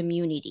to the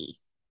community,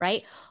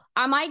 right?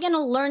 Am I going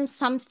to learn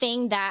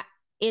something that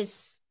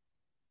is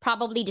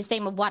probably the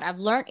same of what I've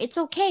learned? It's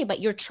okay, but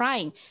you're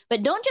trying.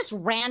 But don't just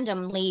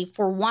randomly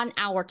for 1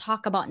 hour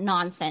talk about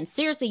nonsense.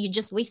 Seriously, you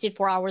just wasted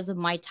 4 hours of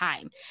my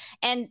time.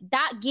 And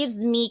that gives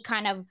me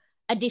kind of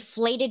a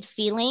deflated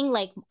feeling.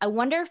 Like, I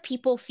wonder if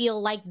people feel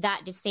like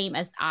that the same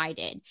as I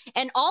did.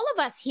 And all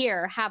of us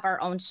here have our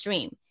own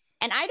stream.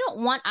 And I don't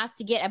want us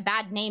to get a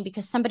bad name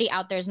because somebody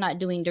out there is not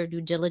doing their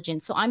due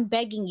diligence. So I'm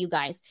begging you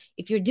guys,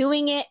 if you're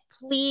doing it,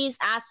 please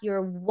ask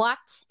your what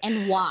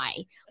and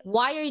why.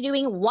 Why are you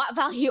doing it? What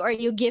value are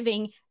you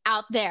giving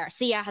out there?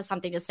 Sia has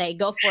something to say.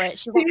 Go for it.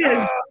 She's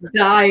like,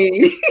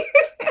 dying.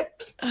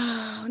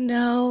 Oh,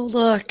 no.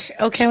 Look,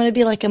 okay, I'm going to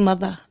be like a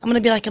mother. I'm going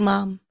to be like a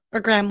mom or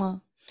grandma.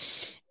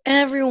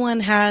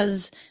 Everyone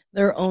has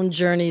their own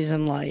journeys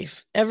in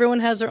life. Everyone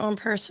has their own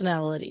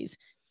personalities.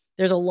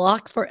 There's a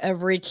lock for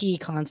every key,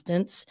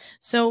 Constance.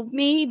 So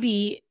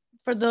maybe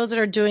for those that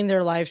are doing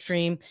their live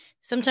stream,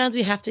 sometimes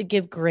we have to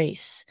give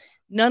grace.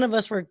 None of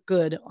us were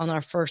good on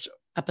our first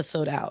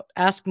episode out.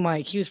 Ask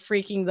Mike. He was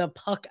freaking the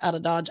puck out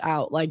of Dodge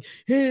out. Like,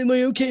 hey, am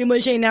I okay? Am I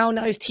okay? Now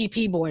he's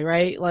TP boy,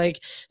 right?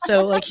 Like,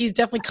 so like he's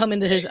definitely come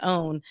into his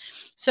own.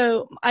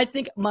 So I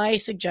think my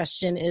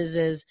suggestion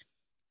is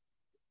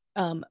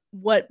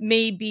what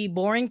may be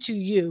boring to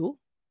you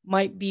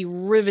might be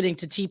riveting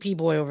to TP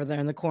boy over there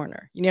in the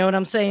corner. You know what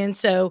I'm saying?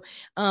 So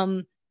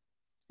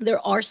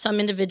there are some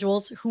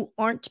individuals who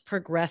aren't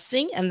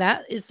progressing, and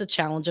that is the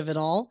challenge of it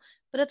all.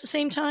 But at the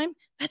same time,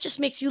 that just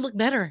makes you look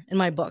better in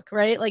my book,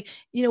 right? Like,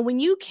 when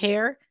you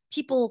care,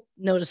 people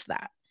notice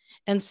that.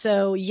 And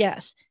so,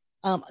 yes,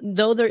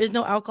 though there is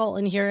no alcohol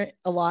in here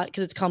a lot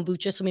because it's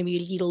kombucha, so maybe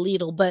a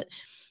little, but,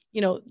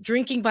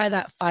 drinking by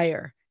that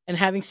fire and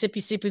having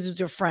sippy with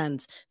your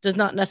friends does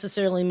not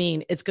necessarily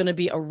mean it's going to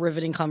be a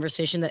riveting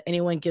conversation that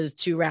anyone gives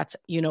 2 rats,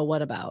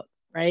 what about,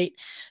 right?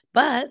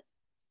 But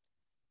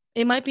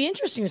it might be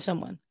interesting to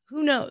someone.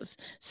 Who knows?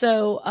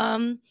 So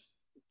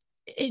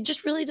it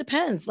just really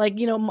depends. Like,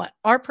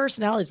 our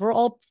personalities, we're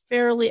all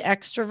fairly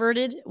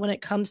extroverted when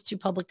it comes to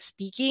public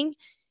speaking.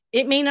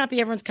 It may not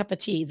be everyone's cup of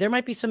tea. There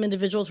might be some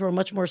individuals who are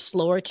much more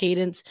slower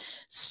cadence,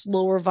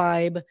 slower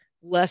vibe,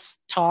 less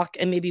talk,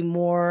 and maybe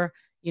more,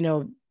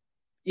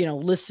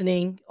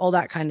 listening, all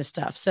that kind of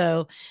stuff.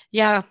 So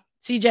yeah,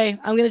 CJ,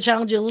 I'm going to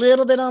challenge you a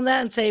little bit on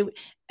that and say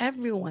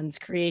everyone's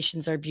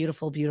creations are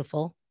beautiful,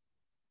 beautiful.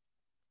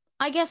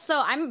 I guess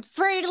so. I'm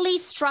fairly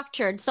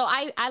structured. So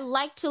I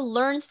like to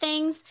learn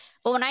things,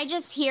 but when I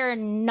just hear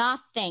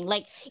nothing,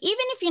 like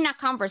even if you're in a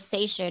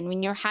conversation,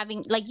 when you're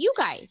having, like you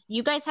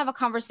guys have a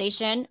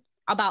conversation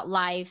about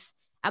life,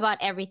 about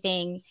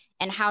everything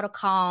and how to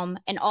calm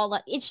and all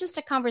that. It's just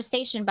a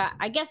conversation, but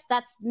I guess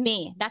that's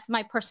me. That's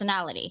my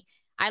personality.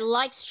 I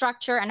like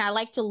structure and I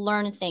like to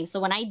learn things. So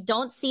when I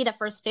don't see the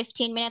first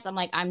 15 minutes, I'm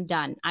like, I'm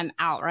done. I'm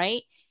out,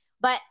 right?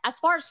 But as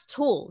far as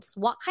tools,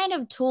 what kind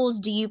of tools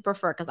do you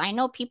prefer? Because I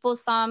know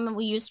some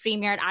will use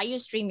StreamYard. I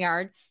use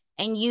StreamYard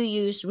and you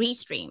use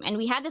Restream. And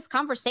we had this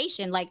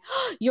conversation like,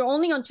 oh, you're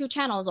only on 2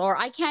 channels, or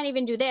I can't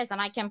even do this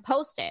and I can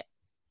post it.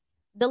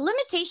 The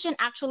limitation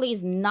actually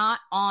is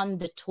not on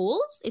the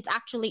tools. It's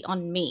actually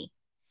on me.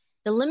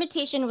 The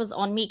limitation was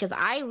on me because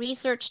I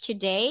researched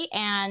today,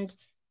 and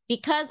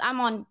because I'm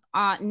on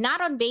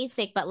not on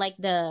basic, but like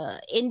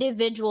the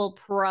individual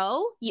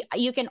pro,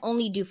 you can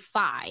only do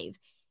 5.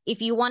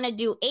 If you want to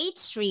do 8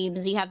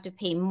 streams, you have to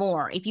pay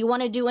more. If you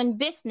want to do in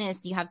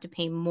business, you have to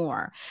pay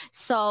more.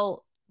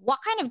 So what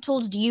kind of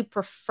tools do you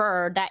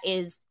prefer that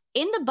is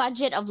in the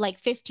budget of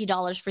like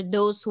 $50 for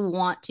those who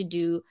want to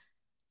do,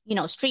 you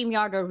know,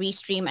 StreamYard or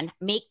Restream and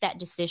make that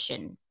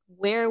decision?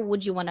 Where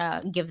would you want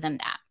to give them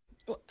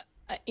that?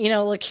 You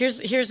know, look, here's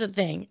the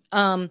thing.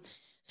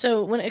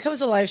 So when it comes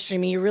to live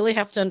streaming, you really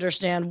have to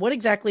understand what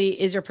exactly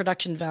is your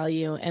production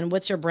value and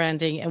what's your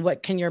branding and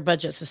what can your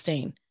budget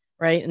sustain,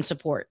 right? And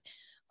support.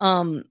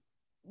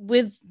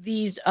 With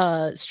these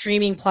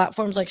streaming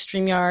platforms like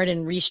StreamYard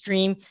and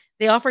Restream,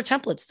 they offer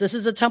templates. This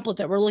is a template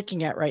that we're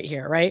looking at right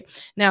here, right?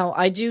 Now,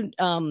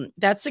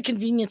 that's the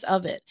convenience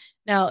of it.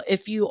 Now,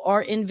 if you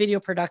are in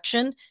video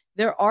production,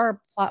 there are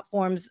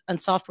platforms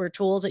and software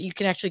tools that you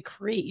can actually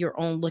create your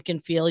own look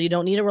and feel. You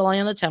don't need to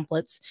rely on the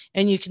templates,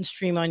 and you can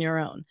stream on your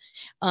own.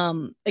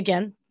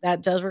 Again,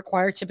 that does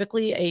require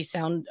typically a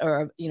sound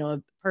or, you know,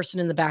 a person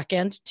in the back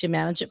end to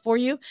manage it for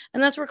you.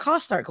 And that's where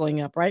costs start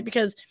going up, right?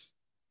 Because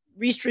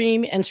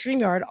Restream and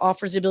StreamYard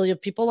offers the ability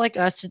of people like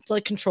us to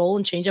like control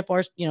and change up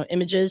our, you know,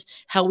 images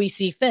how we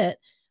see fit,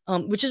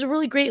 which is a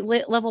really great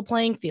level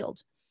playing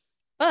field.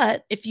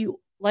 But if you,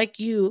 like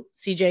you,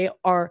 CJ,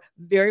 are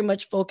very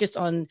much focused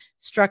on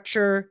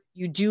structure,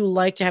 you do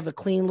like to have a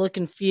clean look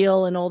and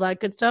feel and all that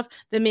good stuff,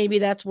 then maybe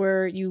that's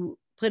where you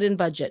put in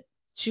budget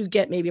to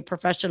get maybe a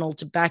professional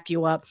to back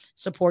you up,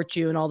 support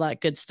you, and all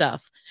that good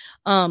stuff.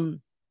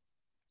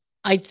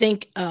 I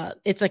think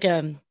it's like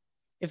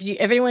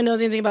if anyone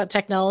knows anything about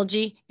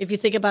technology, if you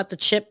think about the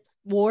chip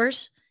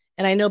wars,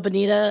 and I know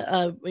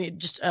Benita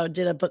just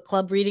did a book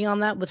club reading on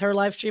that with her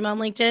live stream on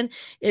LinkedIn,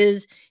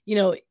 is, you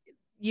know,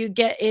 you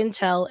get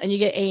Intel and you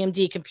get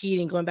AMD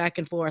competing, going back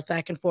and forth,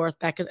 and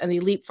they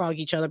leapfrog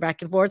each other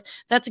back and forth.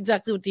 That's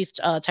exactly what these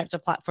types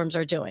of platforms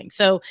are doing.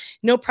 So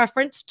no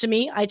preference to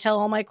me. I tell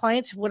all my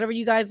clients, whatever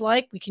you guys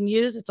like, we can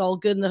use. It's all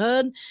good in the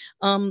hood.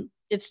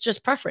 It's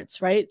just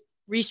preference, right?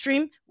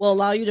 Restream will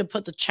allow you to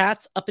put the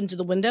chats up into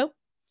the window.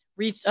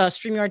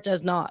 StreamYard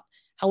does not.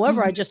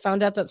 However, I just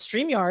found out that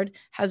StreamYard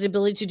has the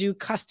ability to do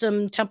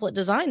custom template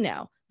design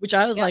now, which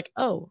I was like,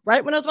 oh,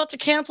 right when I was about to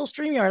cancel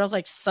StreamYard, I was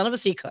like, son of a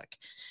sea cook.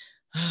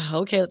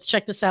 Okay, let's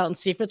check this out and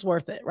see if it's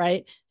worth it,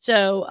 right?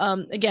 So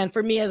again,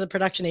 for me as a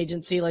production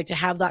agency, like to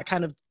have that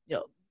kind of, you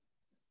know,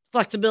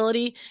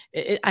 flexibility,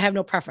 I have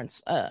no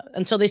preference.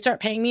 Until they start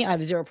paying me, I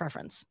have zero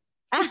preference.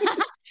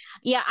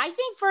 Yeah, I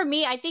think for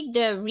me, I think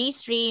the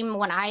Restream,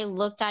 when I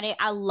looked at it,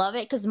 I love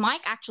it because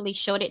Mike actually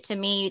showed it to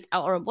me,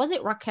 or was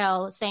it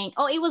Raquel saying,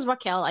 oh, it was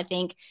Raquel, I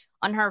think,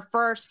 on her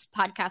first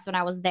podcast when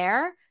I was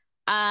there,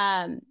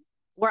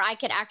 where I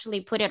could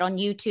actually put it on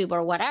YouTube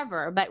or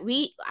whatever. But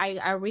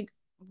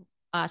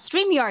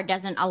StreamYard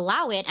doesn't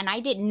allow it, and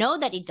I didn't know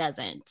that it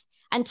doesn't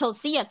until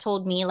Sia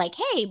told me, like,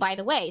 hey, by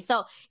the way,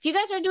 so if you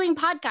guys are doing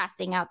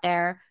podcasting out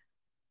there,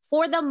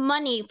 for the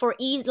money, for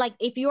ease, like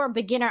if you're a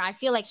beginner, I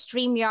feel like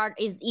StreamYard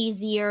is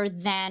easier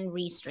than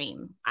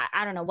Restream.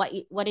 I don't know.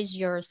 What is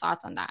your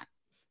thoughts on that?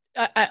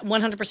 100%.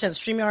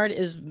 StreamYard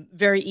is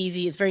very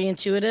easy. It's very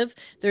intuitive.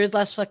 There is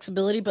less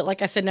flexibility, but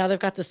like I said, now they've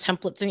got this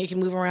template thing you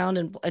can move around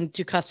and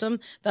do custom.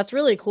 That's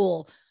really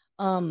cool.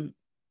 I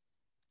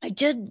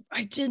did,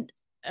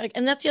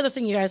 and that's the other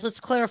thing, you guys, let's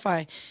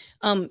clarify.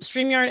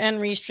 StreamYard and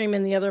Restream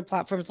and the other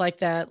platforms like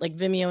that, like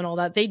Vimeo and all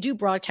that, they do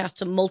broadcast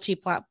to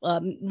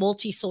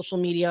multi-social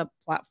media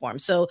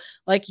platforms. So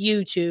like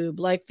YouTube,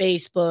 like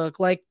Facebook,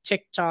 like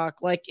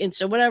TikTok, like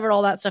Insta, whatever,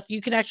 all that stuff,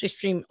 you can actually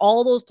stream.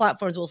 All those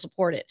platforms will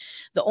support it.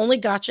 The only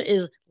gotcha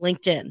is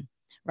LinkedIn.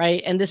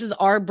 Right. And this is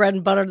our bread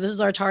and butter. This is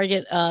our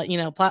target,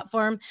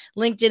 platform.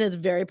 LinkedIn is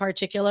very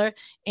particular.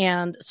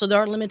 And so there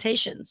are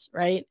limitations.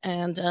 Right.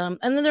 And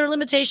then there are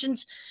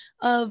limitations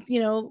of,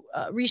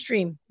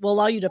 Restream will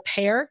allow you to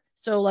pair.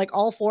 So like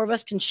all 4 of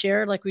us can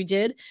share like we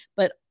did,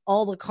 but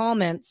all the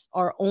comments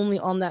are only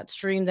on that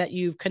stream that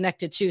you've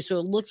connected to. So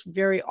it looks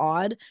very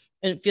odd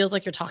and it feels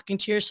like you're talking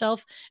to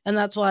yourself. And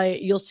that's why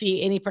you'll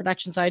see any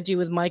productions I do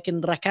with Mike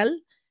and Raquel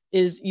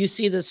is you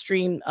see the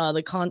stream,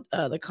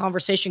 the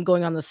conversation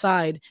going on the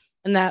side.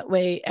 And that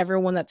way,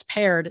 everyone that's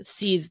paired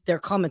sees their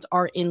comments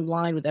are in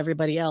line with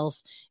everybody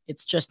else.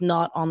 It's just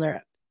not on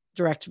their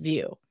direct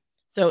view.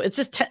 So it's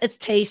just, it's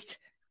taste,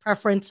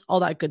 preference, all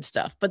that good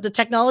stuff. But the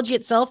technology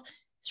itself,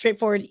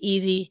 straightforward,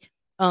 easy.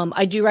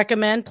 I do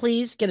recommend,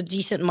 please get a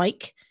decent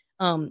mic.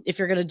 If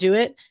you're going to do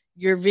it,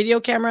 your video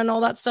camera and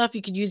all that stuff.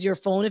 You could use your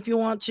phone if you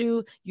want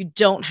to. You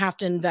don't have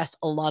to invest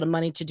a lot of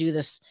money to do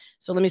this.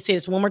 So let me say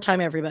this one more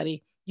time,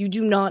 everybody. You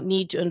do not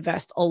need to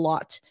invest a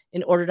lot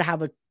in order to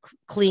have a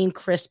clean,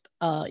 crisp,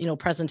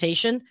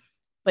 presentation.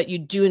 But you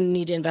do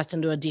need to invest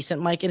into a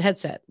decent mic and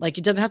headset. Like,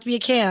 it doesn't have to be a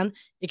can.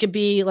 It could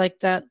be like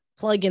that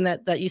plug-in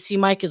that you see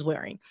Mike is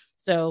wearing.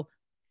 So,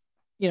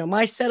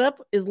 my setup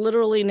is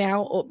literally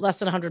now less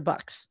than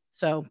 $100.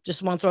 So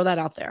just want to throw that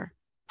out there.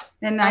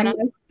 And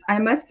I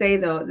must say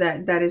though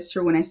that is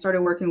true. When I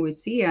started working with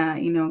Sia,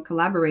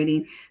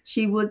 collaborating,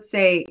 she would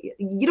say,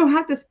 you don't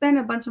have to spend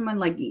a bunch of money.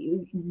 Like,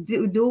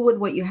 do with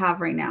what you have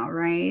right now,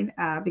 right?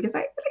 Because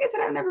like I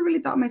said, I've never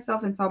really saw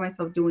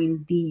myself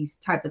doing these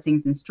type of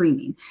things in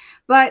streaming.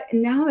 But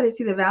now that I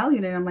see the value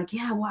in it, I'm like,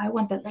 yeah, well, I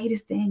want the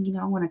latest thing.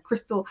 I want a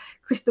crystal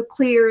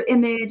clear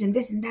image and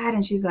this and that.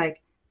 And she's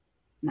like,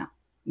 no.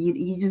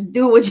 You just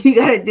do what you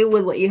got to do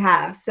with what you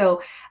have.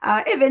 So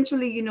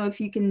eventually,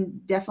 if you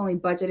can definitely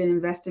budget and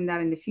invest in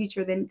that in the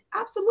future, then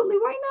absolutely,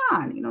 why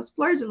not?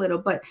 Splurge a little.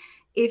 But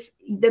if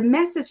the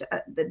message,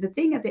 the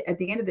thing at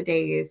the end of the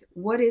day is,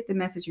 what is the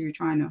message you're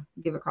trying to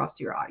give across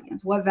to your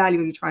audience? What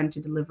value are you trying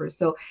to deliver?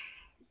 So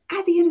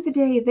at the end of the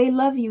day, they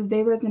love you, they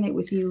resonate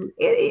with you.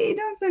 It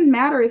doesn't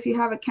matter if you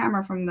have a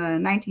camera from the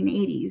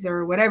 1980s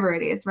or whatever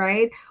it is,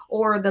 right?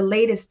 Or the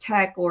latest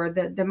tech, or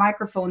the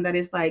microphone that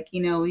is like,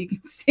 you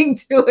can sing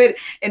to it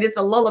and it's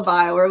a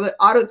lullaby, or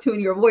auto-tune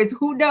your voice,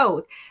 who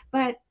knows?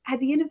 But at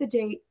the end of the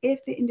day,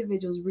 if the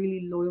individuals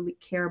really loyally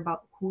care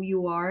about who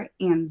you are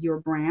and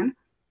your brand,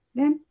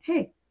 then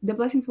hey, the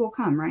blessings will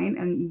come, right?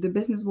 And the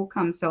business will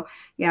come. So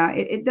yeah,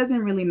 it doesn't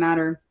really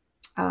matter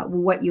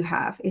what you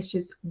have. It's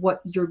just what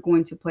you're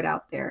going to put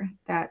out there.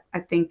 That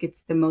I think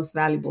it's the most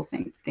valuable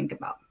thing to think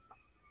about.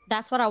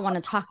 That's what I want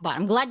to talk about.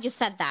 I'm glad you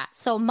said that.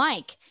 So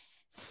Mike,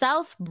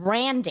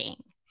 self-branding.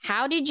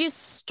 How did you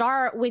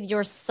start with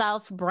your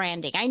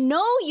self-branding? I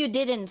know you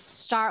didn't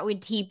start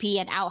with TP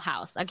and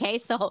Outhouse. Okay,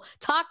 so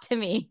talk to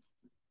me.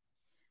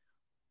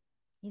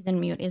 He's in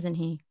mute, isn't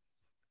he?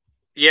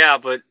 Yeah,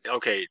 but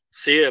okay.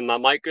 See, am my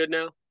mic good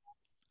now?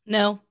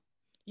 No.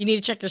 You need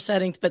to check your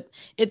settings, but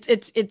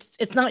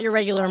it's not your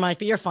regular mic,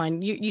 but you're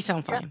fine. You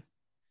sound fine.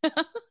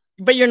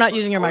 But you're not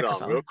using your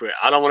microphone. Real quick.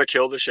 I don't want to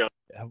kill the show.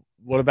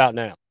 What about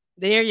now?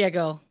 There you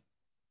go.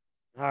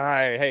 All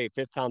right. Hey,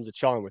 5th time's a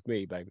charm with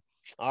me, baby.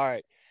 All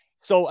right.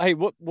 So, hey,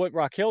 what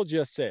Raquel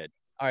just said.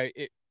 All right.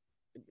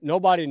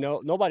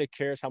 Nobody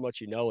cares how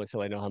much you know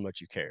until they know how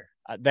much you care.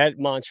 That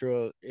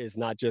mantra is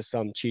not just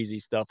some cheesy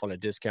stuff on a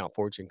discount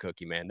fortune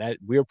cookie, man. That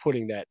we're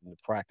putting that into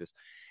practice.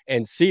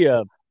 And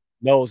Sia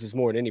knows this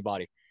more than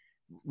anybody.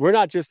 We're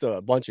not just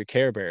a bunch of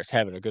Care Bears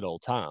having a good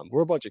old time.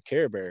 We're a bunch of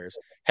Care Bears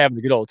having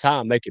a good old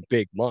time making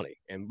big money.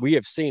 And we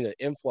have seen an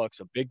influx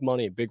of big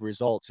money and big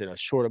results in a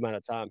short amount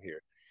of time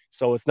here.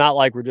 So it's not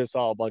like we're just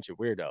all a bunch of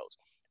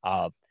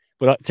weirdos.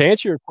 But to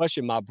answer your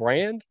question, my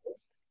brand,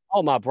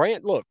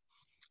 look,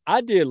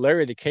 I did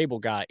Larry the Cable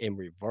Guy in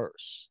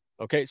reverse.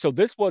 Okay, so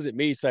this wasn't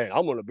me saying,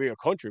 I'm going to be a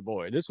country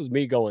boy. This was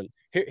me going,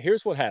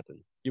 here's what happened.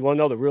 You want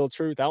to know the real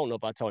truth? I don't know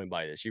if I tell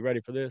anybody this. You ready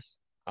for this?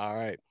 All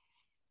right.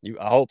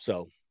 I hope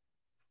so.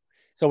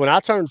 So when I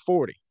turned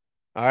 40,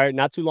 all right,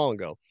 not too long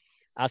ago,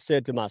 I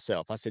said to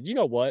myself, you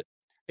know what?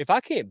 If I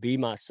can't be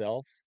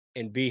myself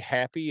and be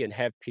happy and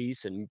have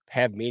peace and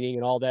have meaning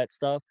and all that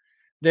stuff,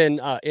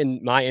 then in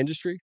my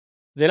industry,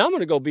 then I'm going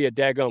to go be a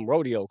daggum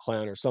rodeo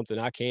clown or something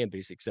I can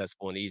be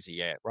successful and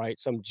easy at, right?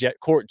 Some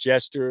court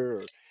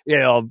jester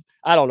or,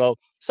 I don't know,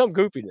 some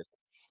goofiness.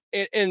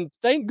 And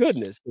thank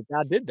goodness that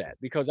I did that,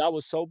 because I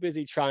was so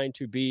busy trying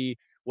to be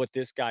what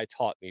this guy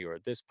taught me or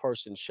this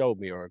person showed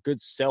me or a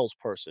good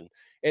salesperson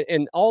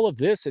and all of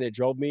this. And it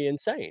drove me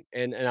insane.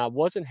 And I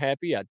wasn't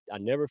happy. I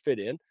never fit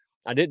in.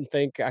 I didn't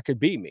think I could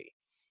be me.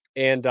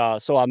 And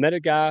so I met a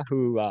guy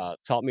who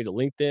taught me to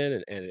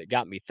LinkedIn and it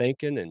got me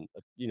thinking and,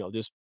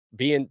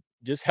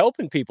 just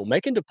helping people,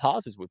 making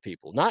deposits with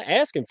people, not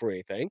asking for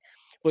anything,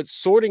 but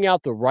sorting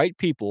out the right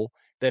people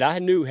that I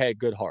knew had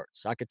good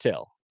hearts. I could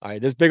tell. All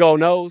right, this big old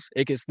nose,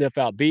 it can sniff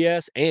out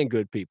BS and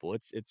good people.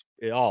 It's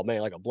oh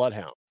man, like a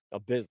bloodhound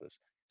of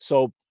business.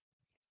 So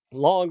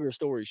longer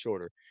story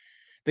shorter,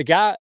 the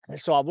guy,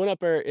 so I went up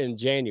there in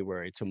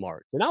January to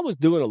March and I was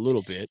doing a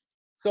little bit.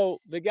 So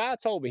the guy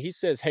told me, he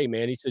says, hey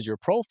man, he says, your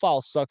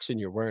profile sucks and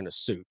you're wearing a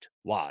suit.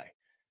 Why?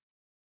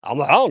 I'm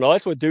like, I don't know.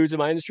 That's what dudes in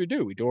my industry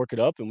do. We dork it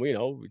up and we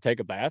take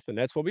a bath and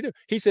that's what we do.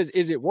 He says,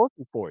 is it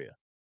working for you?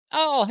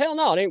 Oh, hell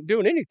no, it ain't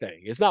doing anything.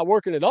 It's not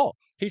working at all.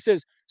 He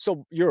says,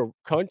 so you're a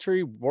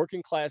country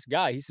working class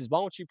guy. He says, why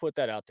don't you put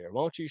that out there?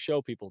 Why don't you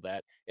show people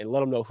that and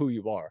let them know who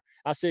you are?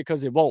 I said,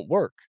 because it won't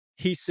work.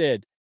 He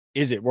said,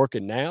 is it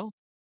working now?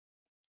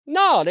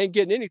 No, it ain't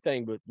getting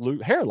anything but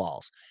hair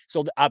loss.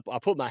 So I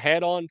put my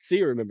hat on.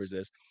 Sia remembers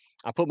this.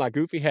 I put my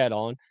goofy hat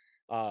on,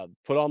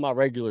 put on my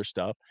regular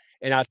stuff,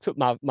 and I took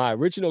my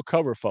original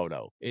cover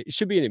photo. It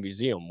should be in a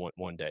museum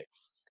one day.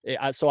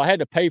 So I had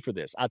to pay for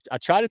this. I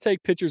try to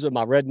take pictures of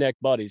my redneck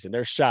buddies, and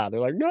they're shy. They're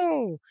like,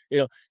 no,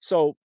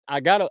 So I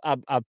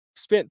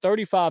spent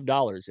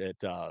 $35 at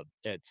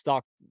the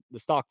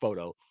stock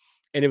photo,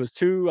 and it was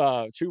two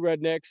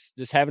rednecks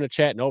just having a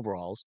chat in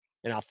overalls,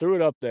 and I threw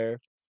it up there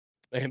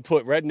and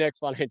put redneck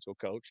financial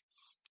coach,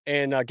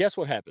 and guess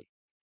what happened?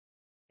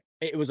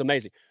 It was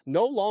amazing.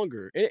 No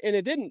longer, and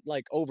it didn't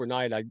like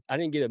overnight. I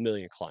didn't get a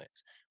million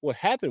clients. What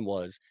happened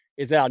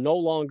is that I no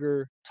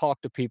longer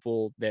talk to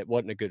people that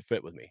wasn't a good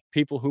fit with me.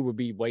 People who would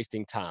be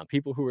wasting time.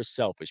 People who are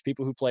selfish.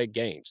 People who play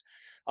games.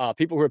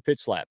 People who are pitch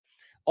slap.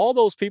 All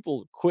those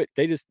people quit.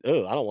 They just,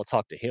 oh, I don't want to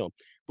talk to him.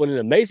 But an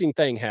amazing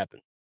thing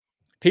happened.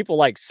 People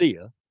like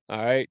Sia.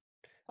 All right.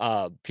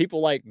 People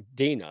like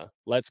Dina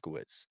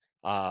Letzkowitz,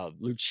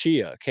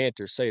 Lucia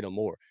Cantor, Seda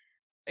Moore.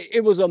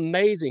 It was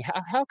amazing.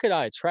 How could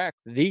I attract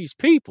these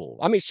people?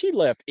 I mean, she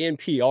left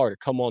NPR to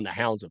come on the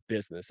Hounds of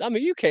Business. I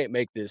mean, you can't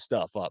make this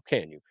stuff up,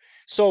 can you?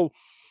 So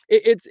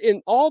it's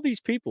in all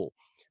these people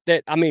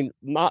that I mean,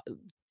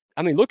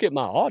 look at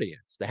my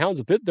audience. The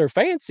Hounds of Business, they're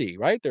fancy,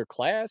 right? They're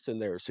class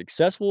and they're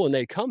successful and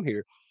they come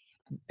here.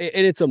 And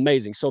it's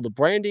amazing. So the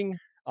branding,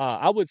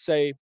 I would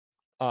say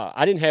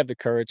I didn't have the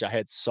courage. I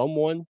had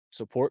someone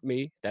support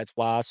me. That's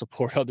why I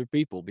support other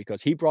people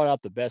because he brought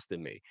out the best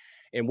in me.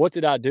 And what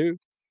did I do?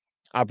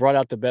 I brought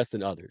out the best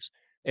in others.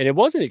 And it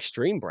wasn't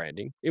extreme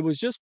branding. It was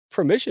just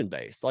permission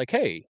based. Like,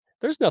 hey,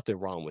 there's nothing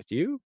wrong with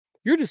you.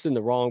 You're just in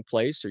the wrong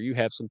place or you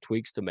have some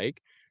tweaks to make.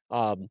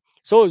 So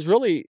it was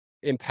really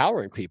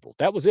empowering people.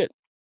 That was it.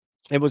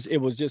 It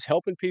was just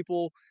helping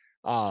people.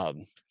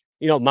 Um,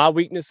 my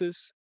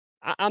weaknesses.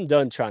 I'm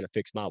done trying to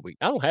fix my weak.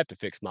 I don't have to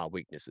fix my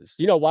weaknesses.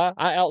 You know why?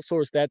 I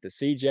outsource that to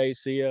CJ,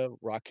 Sia,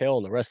 Raquel,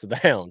 and the rest of the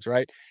hounds,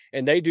 right?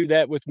 And they do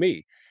that with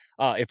me.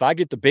 If I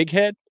get the big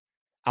head,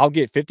 I'll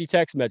get 50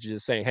 text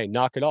messages saying, "Hey,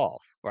 knock it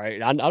off."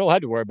 Right? I don't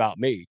have to worry about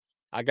me.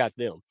 I got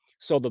them.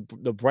 So the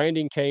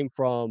branding came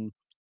from,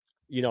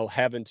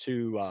 having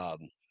to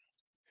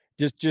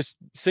just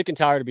sick and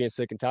tired of being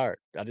sick and tired.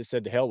 I just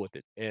said to hell with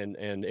it.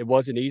 And it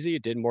wasn't easy.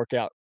 It didn't work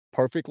out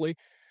perfectly.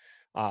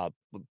 But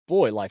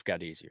boy, life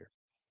got easier.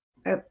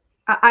 Uh,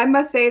 I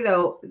must say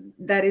though,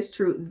 that is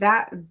true.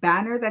 That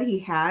banner that he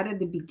had at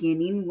the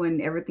beginning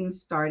when everything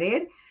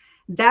started,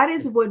 that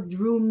is what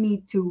drew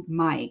me to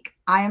Mike.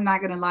 I am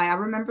not gonna lie. I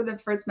remember the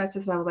first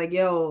message. I was like,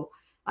 "Yo,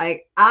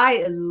 like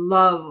I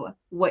love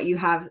what you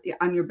have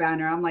on your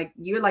banner." I'm like,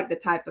 "You're like the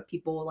type of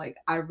people like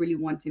I really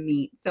want to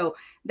meet." So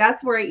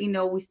that's where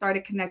we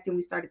started connecting.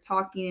 We started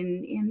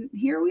talking, and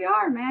here we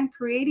are, man,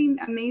 creating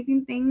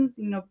amazing things.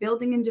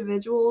 Building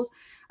individuals,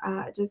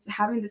 just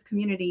having this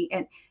community,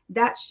 and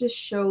that just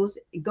shows.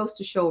 It goes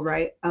to show,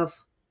 right, of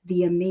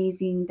the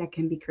amazing that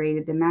can be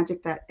created, the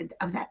magic that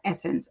of that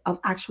essence of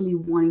actually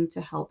wanting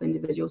to help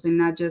individuals and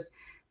not just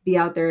be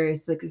out there.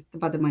 It's like it's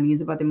about the money,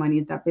 it's about the money,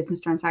 it's that business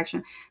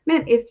transaction.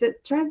 Man, if the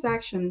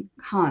transaction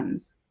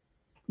comes,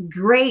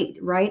 great,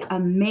 right?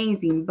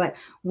 Amazing. But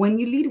when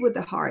you lead with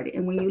the heart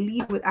and when you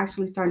lead with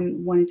actually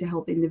starting wanting to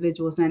help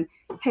individuals, then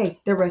hey,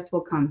 the rest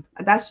will come.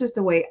 That's just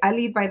the way I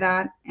lead by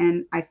that.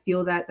 And I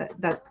feel that's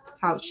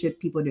how should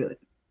people do it.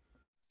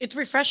 It's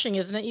refreshing,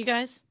 isn't it, you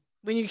guys?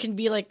 When you can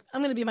be like,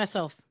 I'm going to be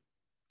myself.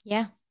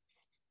 Yeah.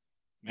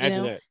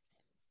 Imagine that.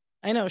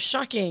 I know.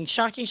 Shocking.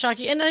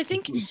 And I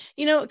think,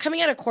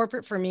 coming out of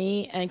corporate for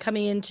me and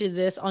coming into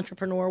this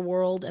entrepreneur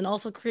world and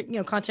also,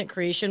 content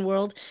creation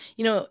world,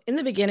 in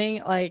the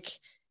beginning, like,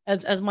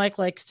 as Mike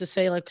likes to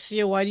say, like,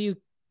 Sia, why do you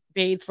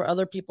bathe for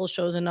other people's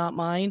shows and not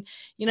mine?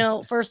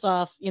 First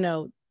off,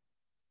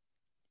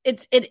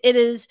 it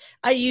is,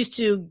 I used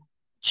to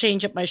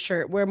change up my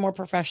shirt, wear a more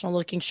professional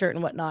looking shirt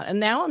and whatnot. And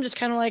now I'm just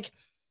kind of like,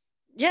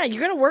 yeah,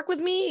 you're going to work with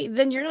me,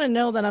 then you're going to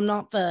know that I'm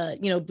not the,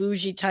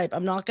 bougie type.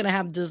 I'm not going to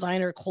have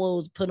designer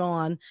clothes put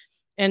on.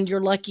 And you're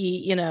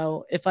lucky,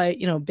 if I,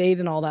 bathe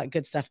and all that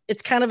good stuff.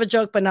 It's kind of a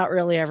joke, but not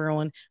really,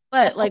 everyone.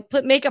 But like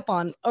put makeup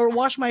on or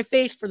wash my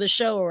face for the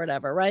show or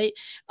whatever, right?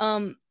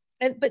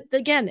 But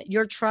again,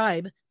 your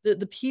tribe,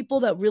 the people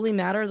that really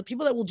matter, the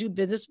people that will do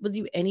business with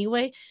you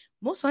anyway,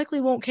 most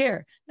likely won't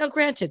care. Now,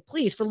 granted,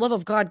 please, for the love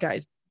of God,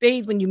 guys,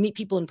 bathe when you meet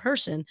people in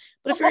person.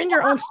 But if you're in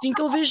your own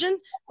Stinkovision,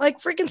 like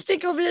freaking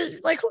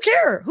Stinkovision, like who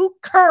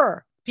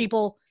care,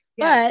 people?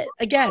 Yeah. But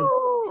again,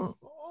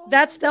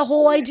 that's the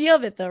whole idea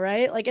of it though,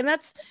 right? Like, and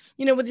that's,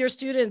 with your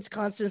students,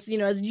 Constance,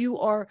 as you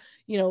are,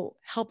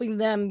 helping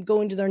them go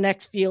into their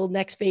next field,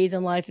 next phase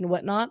in life and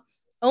whatnot,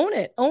 own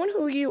it, own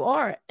who you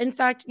are. In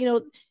fact,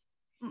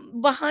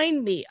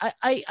 behind me,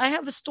 I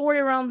have a story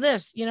around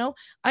this.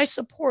 I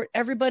support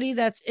everybody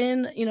that's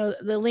in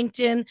the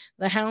LinkedIn,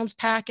 the Hounds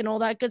Pack, and all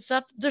that good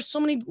stuff. There's so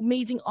many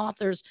amazing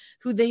authors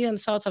who they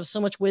themselves have so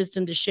much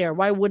wisdom to share.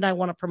 Why wouldn't I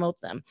want to promote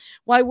them?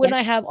 Why wouldn't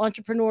I have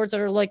entrepreneurs that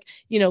are like,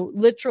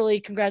 literally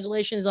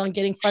congratulations on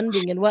getting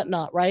funding and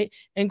whatnot, right?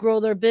 And grow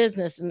their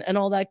business and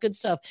all that good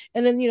stuff.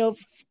 And then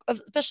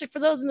especially for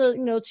those in the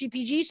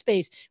CPG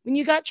space, when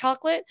you got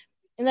chocolate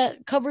and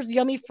that covers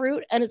yummy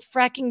fruit and it's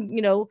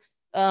fracking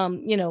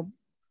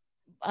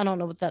I don't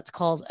know what that's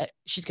called.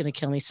 She's gonna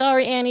kill me.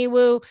 Sorry, Annie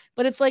Wu,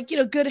 but it's like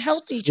good,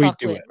 healthy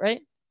chocolate,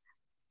 right?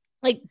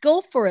 like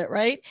go for it,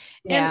 right?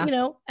 Yeah. And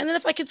and then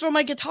if I could throw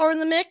my guitar in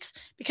the mix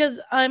because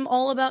I'm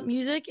all about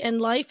music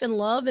and life and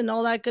love and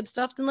all that good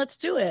stuff, then let's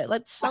do it.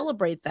 Let's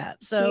celebrate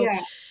that. So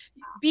Yeah,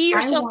 be I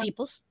yourself, want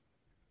peoples.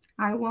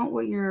 I want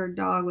what your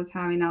dog was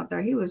having out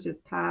there. He was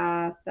just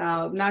passed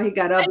out. Now he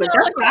got up, I but know,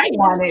 that's what I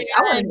wanted.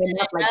 I wanted look him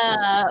up like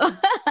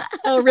that.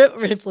 Oh,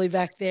 Ripley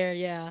back there,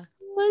 yeah.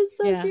 Was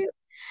so Yeah. cute.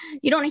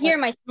 You don't hear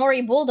my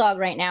snory bulldog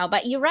right now,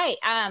 but you're right.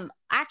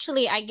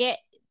 Actually, I get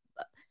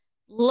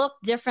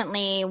looked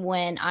differently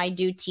when I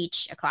do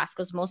teach a class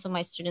because most of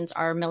my students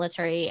are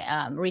military,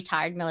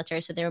 retired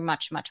military, so they're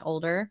much, much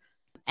older.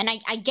 And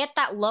I get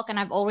that look, and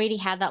I've already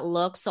had that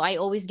look. So I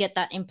always get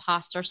that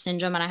imposter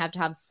syndrome, and I have to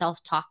have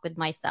self-talk with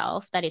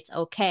myself that it's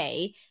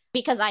okay.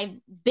 Because I've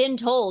been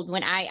told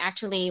when I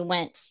actually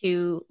went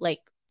to, like,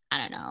 I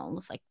don't know,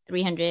 almost like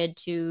 300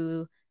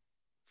 to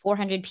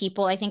 400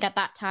 people, I think, at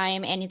that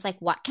time. And it's like,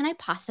 what can I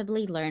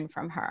possibly learn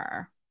from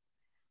her?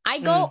 I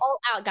go all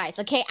out, guys.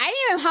 Okay. I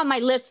didn't even have my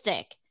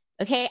lipstick.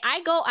 Okay.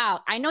 I go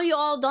out. I know you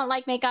all don't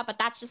like makeup, but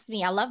that's just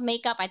me. I love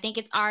makeup. I think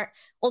it's art.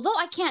 Although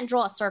I can't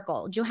draw a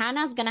circle.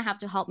 Johanna's going to have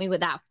to help me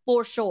with that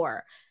for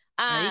sure.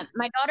 Right.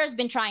 My daughter's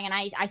been trying and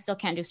I still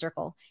can't do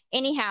circle.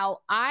 Anyhow,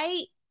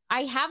 I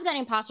have that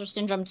imposter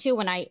syndrome too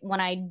when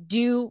I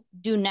do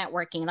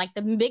networking. Like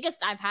the biggest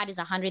I've had is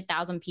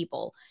 100,000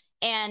 people.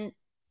 And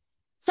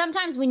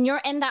sometimes when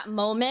you're in that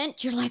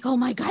moment, you're like, oh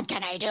my God,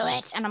 can I do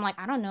it? And I'm like,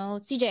 I don't know.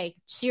 CJ,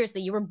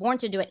 seriously, you were born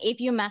to do it.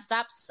 If you messed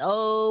up,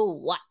 so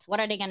what? What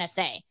are they going to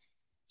say?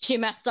 She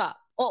messed up.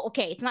 Oh,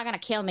 okay. It's not going to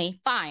kill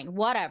me. Fine,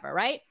 whatever.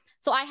 Right.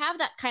 So I have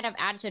that kind of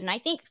attitude. And I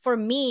think for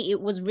me, it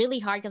was really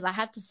hard because I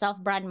had to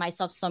self-brand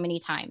myself so many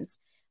times.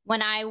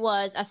 When I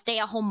was a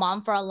stay-at-home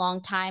mom for a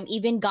long time,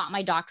 even got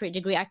my doctorate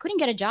degree, I couldn't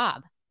get a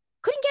job.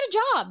 Couldn't get a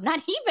job.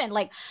 Not even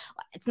like,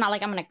 it's not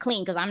like I'm going to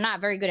clean because I'm not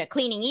very good at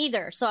cleaning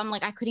either. So I'm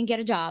like, I couldn't get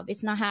a job.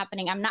 It's not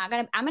happening. I'm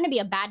going to be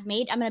a bad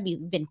maid. I'm going to be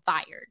been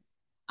fired.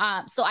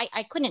 So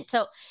I couldn't.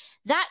 So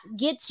that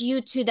gets you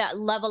to that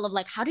level of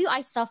like, how do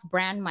I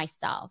self-brand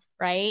myself?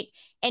 Right.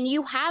 And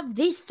you have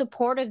this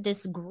support of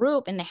this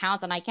group in the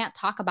house, and I can't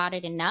talk about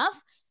it enough,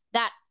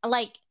 that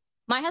like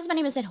my husband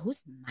even said,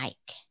 who's Mike?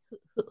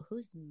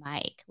 Who's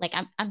Mike? Like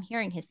I'm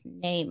hearing his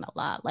name a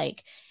lot.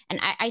 Like, and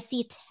I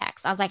see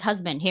text. I was like,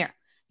 husband, here,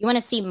 you want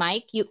to see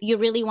Mike? You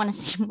really want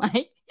to see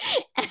Mike?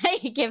 And I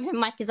give him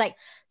Mike. He's like,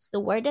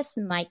 so where does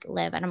Mike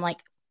live? And I'm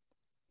like,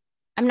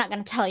 I'm not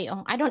going to tell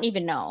you. I don't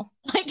even know.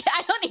 Like,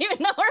 I don't even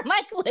know where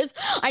Mike lives.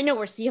 I know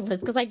where Sia lives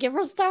because I give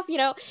her stuff,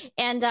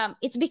 And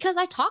it's because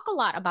I talk a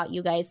lot about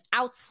you guys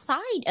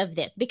outside of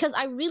this, because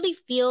I really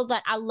feel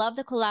that I love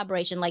the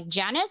collaboration. Like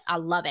Janice, I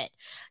love it.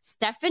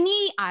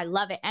 Stephanie, I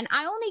love it. And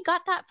I only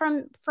got that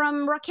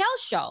from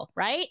Raquel's show,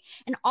 right?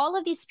 And all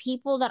of these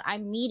people that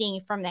I'm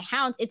meeting from the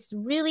Hounds, it's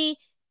really,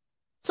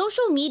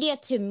 social media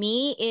to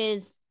me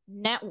is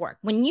network.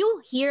 When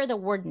you hear the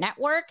word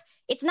network,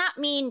 it's not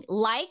mean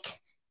like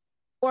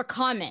or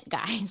comment,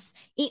 guys.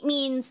 It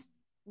means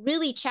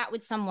really chat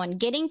with someone,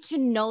 getting to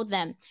know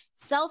them.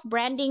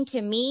 Self-branding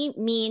to me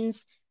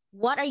means,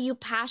 what are you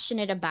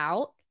passionate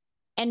about,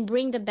 and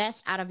bring the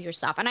best out of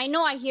yourself. And I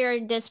know I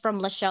hear this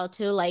from Lachelle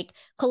too, like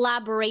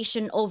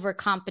collaboration over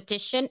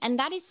competition. And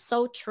that is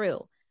so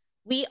true.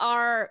 We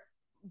are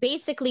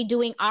basically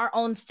doing our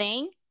own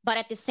thing, but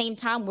at the same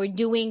time, we're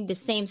doing the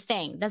same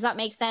thing. Does that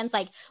make sense?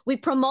 Like we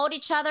promote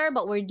each other,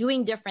 but we're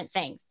doing different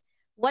things.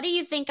 What do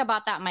you think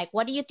about that, Mike?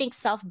 What do you think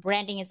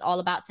self-branding is all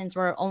about, since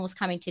we're almost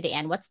coming to the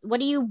end? What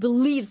do you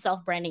believe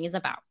self-branding is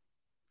about?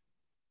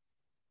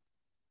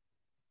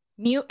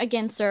 Mute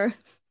again, sir.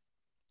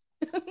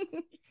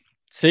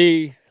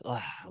 See,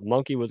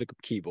 monkey with a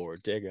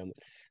keyboard. Dig all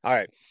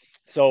right.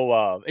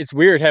 So it's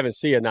weird having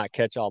Sia not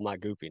catch all my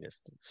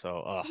goofiness. So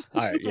all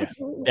right, yeah.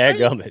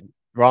 Dadgummit.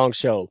 Wrong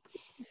show.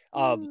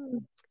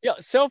 Yeah,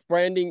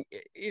 self-branding,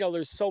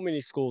 there's so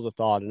many schools of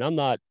thought, and I'm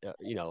not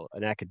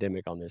an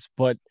academic on this,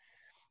 but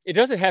it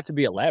doesn't have to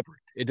be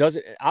elaborate. It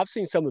doesn't. I've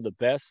seen some of the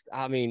best.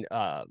 I mean,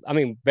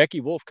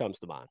 Becky Wolf comes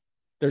to mind.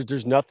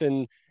 There's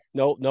nothing,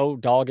 no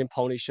dog and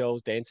pony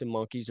shows, dancing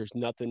monkeys. There's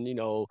nothing,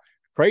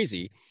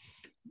 crazy,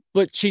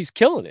 but she's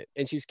killing it,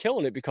 and she's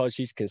killing it because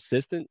she's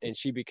consistent, and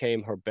she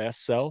became her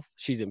best self.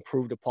 She's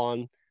improved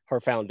upon her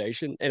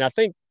foundation, and I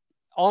think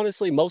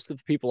honestly, most of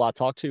the people I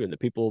talk to, and the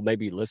people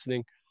maybe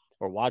listening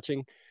or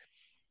watching,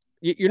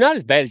 you're not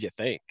as bad as you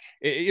think.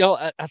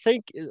 I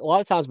think a lot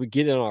of times we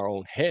get in our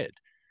own head.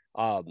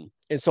 And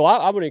so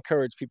I would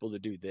encourage people to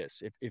do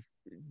this. If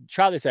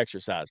try this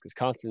exercise,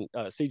 because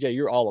CJ,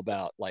 you're all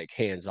about like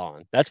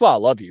hands-on. That's why I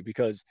love you,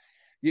 because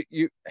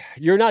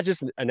you're not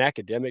just an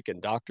academic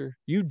and doctor.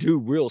 You do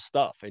real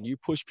stuff, and you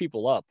push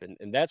people up,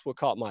 and that's what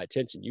caught my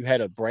attention. You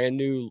had a brand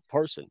new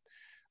person,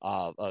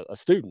 a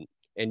student,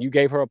 and you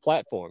gave her a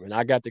platform, and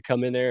I got to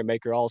come in there and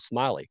make her all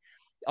smiley.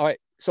 All right.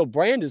 So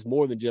brand is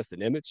more than just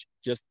an image.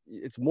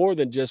 It's more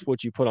than just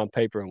what you put on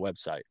paper and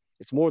website.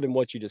 It's more than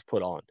what you just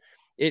put on.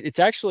 It's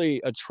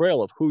actually a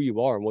trail of who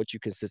you are and what you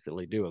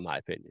consistently do, in my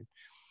opinion.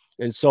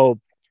 And so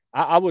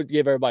I would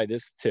give everybody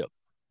this tip.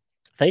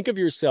 Think of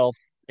yourself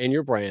in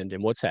your brand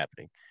and what's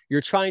happening.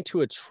 You're trying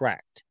to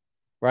attract,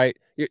 right?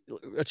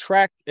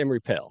 Attract and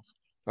repel,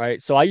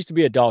 right? So I used to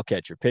be a dog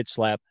catcher, pitch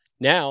slap.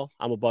 Now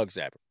I'm a bug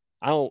zapper.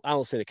 I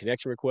don't send a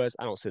connection request.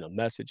 I don't send a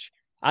message.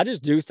 I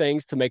just do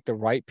things to make the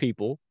right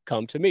people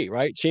come to me,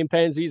 right?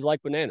 Chimpanzees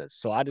like bananas.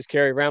 So I just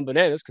carry around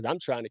bananas because I'm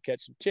trying to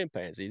catch some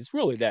chimpanzees. It's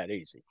really that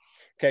easy.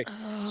 Okay.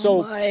 Oh,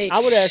 So Mike. I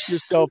would ask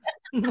yourself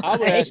Mike.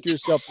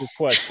 this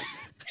question.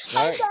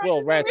 All right.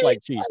 Well, rats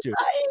like cheese too.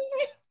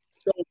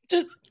 So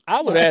Just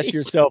I would ask Mike.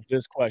 yourself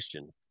this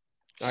question.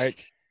 All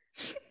right.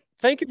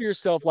 Think of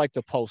yourself like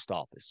the post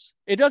office.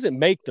 It doesn't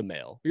make the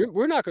mail.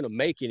 We're not going to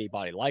make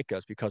anybody like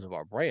us because of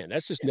our brand.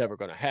 That's just never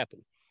going to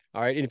happen.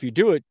 All right. And if you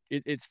do it,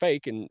 it's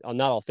fake and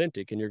not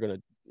authentic, and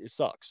it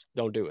sucks.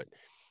 Don't do it.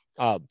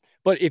 Uh,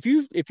 but if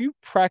you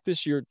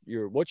practice your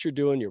what you're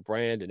doing, your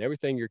brand and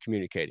everything you're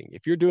communicating,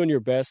 if you're doing your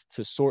best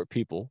to sort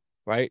people,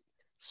 right?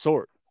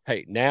 Sort.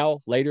 Hey,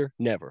 now, later,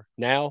 never.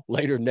 Now,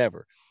 later,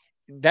 never.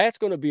 That's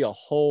going to be a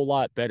whole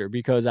lot better,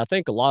 because I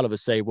think a lot of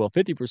us say, well,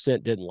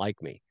 50% didn't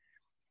like me.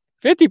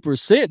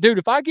 50%, dude,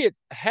 if I get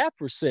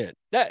 0.5%,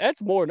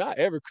 that's more than I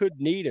ever could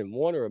need and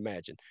want or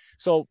imagine.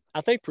 So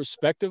I think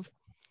perspective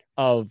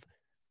of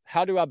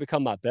how do I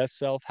become my best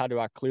self? How do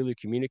I clearly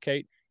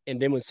communicate?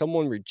 And then when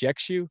someone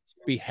rejects you,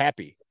 be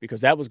happy,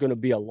 because that was going to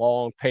be a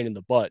long pain in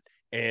the butt.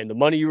 And the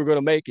money you were going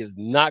to make is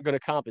not going to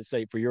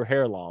compensate for your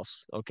hair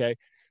loss. Okay.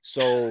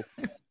 So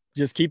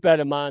just keep that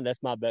in mind.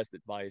 That's my best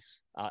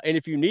advice. And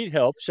if you need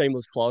help,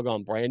 shameless plug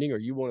on branding, or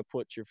you want to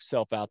put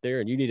yourself out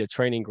there and you need a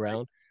training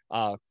ground,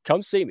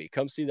 come see me.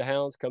 Come see the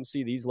hounds. Come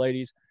see these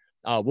ladies.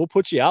 We'll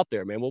put you out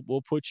there, man.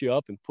 We'll put you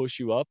up and push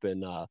you up.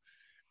 And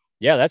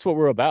yeah, that's what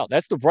we're about.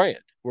 That's the brand.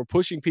 We're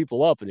pushing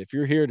people up. And if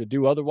you're here to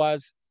do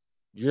otherwise,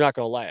 you're not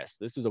going to last.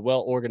 This is a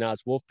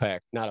well-organized wolf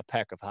pack, not a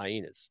pack of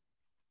hyenas.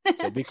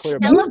 So be clear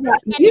about that.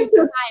 You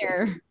took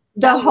Inspire.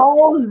 the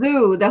whole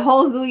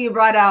zoo you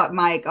brought out,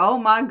 Mike. Oh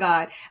my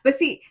God. But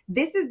see,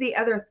 this is the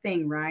other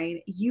thing,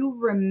 right? You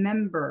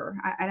remember,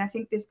 and I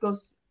think this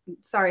goes,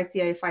 sorry,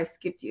 Sia, if I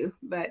skipped you,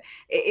 but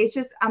it's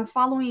just, I'm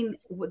following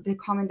the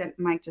comment that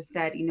Mike just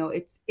said. You know,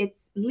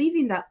 it's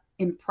leaving that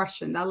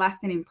impression, that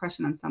lasting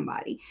impression on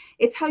somebody.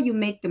 It's how you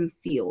make them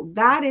feel.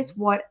 That is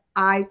what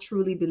I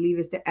truly believe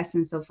is the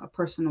essence of a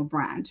personal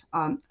brand,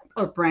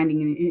 or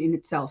branding in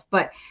itself.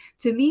 But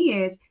to me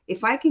is,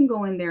 if I can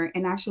go in there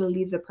and actually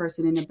leave the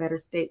person in a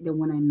better state than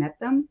when I met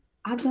them,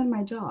 I've done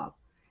my job.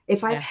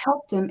 If I've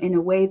helped them in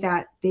a way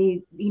that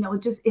they,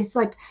 it's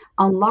like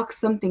unlock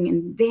something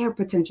in their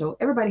potential.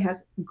 Everybody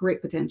has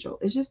great potential.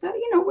 It's just that,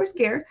 we're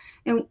scared,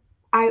 and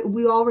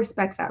we all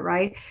respect that,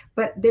 right?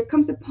 But there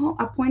comes a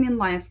point in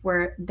life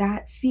where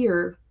that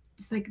fear,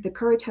 it's like the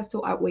courage has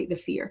to outweigh the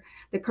fear,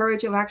 the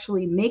courage of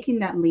actually making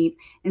that leap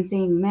and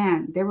saying,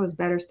 man, there was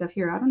better stuff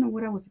here. I don't know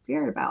what I was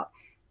scared about.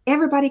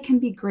 Everybody can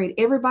be great.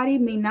 Everybody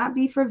may not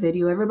be for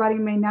video. Everybody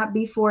may not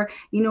be for,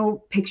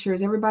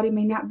 pictures. Everybody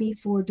may not be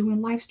for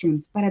doing live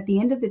streams. But at the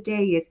end of the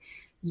day is,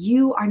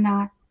 you are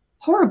not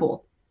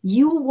horrible.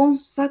 You won't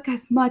suck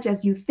as much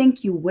as you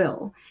think you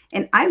will.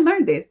 And I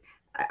learned this.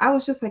 I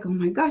was just like, oh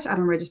my gosh, I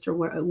don't register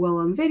well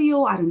on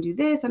video. I don't do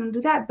this. I don't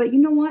do that. But you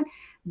know what?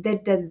 The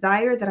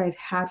desire that I've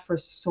had for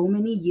so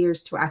many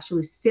years to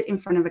actually sit in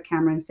front of a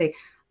camera and say,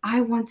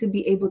 I want to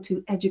be able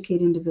to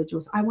educate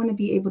individuals. I want to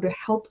be able to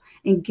help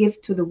and give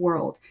to the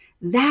world.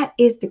 That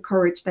is the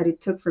courage that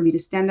it took for me to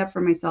stand up for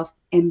myself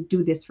and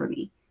do this for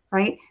me,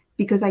 right?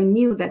 Because I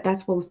knew that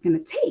that's what it was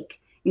going to take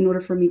in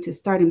order for me to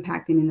start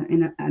impacting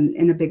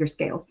in a bigger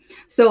scale.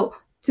 So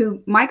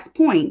to Mike's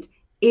point,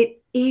 it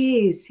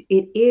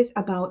is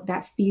about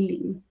that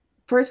feeling.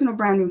 Personal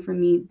branding for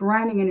me,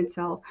 branding in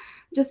itself,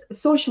 just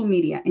social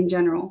media in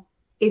general.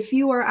 If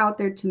you are out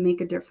there to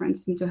make a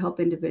difference and to help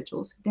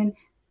individuals, then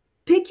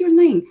pick your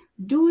lane.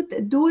 Do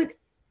it.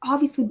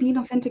 Obviously, being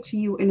authentic to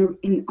you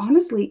and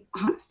honestly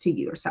honest to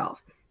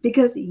yourself,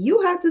 because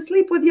you have to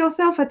sleep with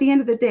yourself at the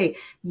end of the day.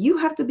 You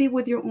have to be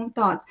with your own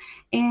thoughts.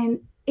 And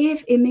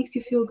if it makes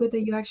you feel good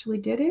that you actually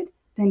did it,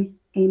 then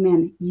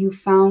amen. You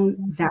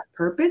found that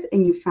purpose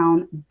and you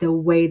found the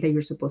way that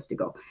you're supposed to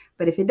go.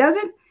 But if it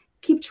doesn't,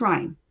 keep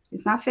trying.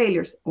 It's not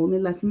failures, only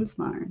lessons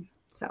learned.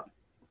 So,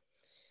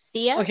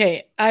 Sia?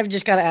 Okay, I've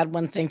just got to add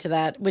one thing to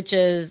that, which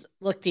is,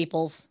 look,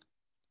 peoples,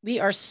 we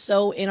are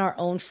so in our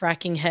own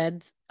fracking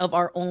heads of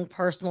our own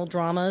personal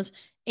dramas.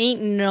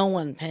 Ain't no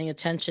one paying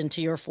attention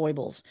to your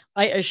foibles.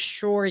 I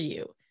assure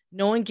you,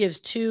 no one gives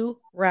two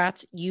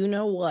rats, you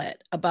know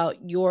what,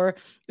 about your,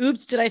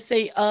 oops, did I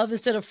say of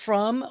instead of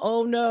from?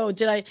 Oh no,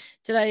 did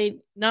I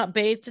not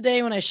bathe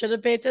today when I should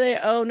have bathed today?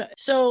 Oh no.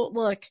 So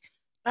look,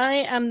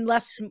 I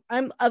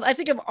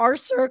think of our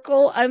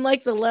circle, I'm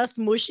like the less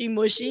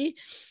mushy,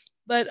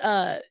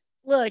 but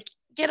look,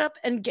 get up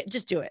and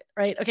just do it,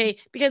 right? Okay,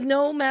 because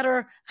no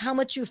matter how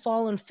much you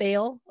fall and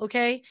fail,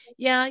 okay,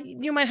 yeah,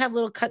 you might have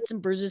little cuts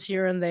and bruises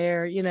here and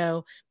there,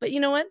 but you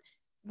know what?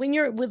 When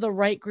you're with the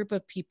right group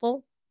of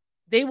people,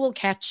 they will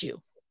catch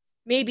you.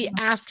 maybe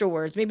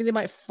afterwards, maybe they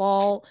might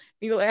fall,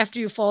 after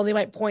you fall, they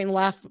might point and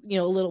laugh,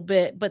 a little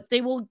bit, but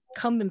they will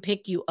come and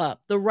pick you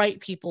up. The right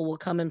people will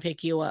come and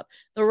pick you up.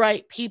 The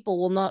right people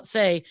will not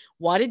say,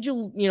 why did you,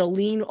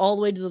 lean all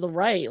the way to the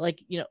right?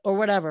 Like, or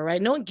whatever,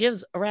 right? No one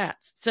gives a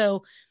rat's.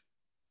 So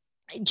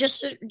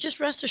just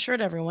rest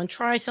assured, everyone,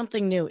 try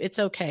something new. It's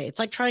okay. It's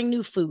like trying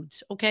new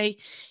foods. Okay.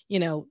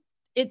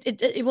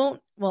 It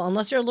won't, well,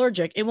 unless you're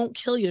allergic, it won't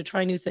kill you to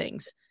try new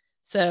things.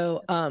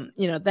 So,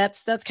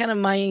 that's kind of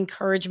my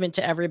encouragement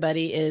to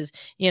everybody is,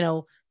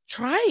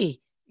 try,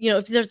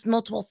 if there's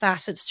multiple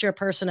facets to your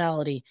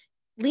personality,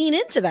 lean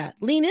into that.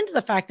 Lean into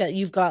the fact that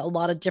you've got a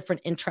lot of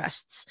different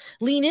interests.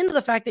 Lean into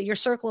the fact that your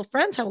circle of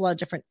friends have a lot of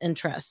different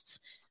interests.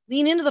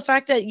 Lean into the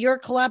fact that your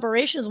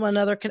collaboration with one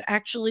another can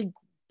actually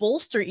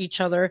bolster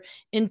each other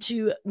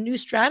into new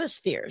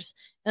stratospheres.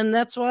 And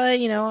that's why,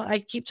 I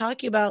keep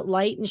talking about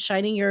light and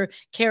shining your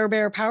Care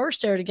Bear power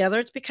stair together.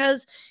 It's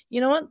because,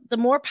 you know what, the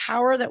more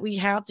power that we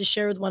have to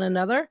share with one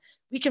another,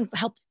 we can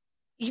help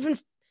even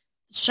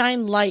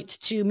shine light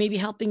to maybe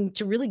helping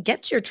to really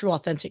get to your true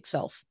authentic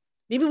self.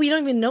 Maybe we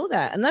don't even know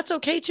that. And that's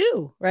okay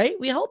too, right?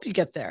 We help you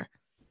get there.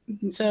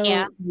 So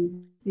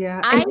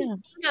yeah. I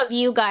think of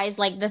you guys,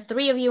 like the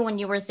three of you, when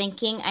you were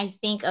thinking, I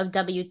think of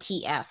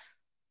WTF.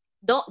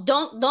 Don't,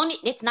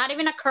 it's not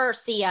even a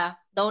curse, Sia.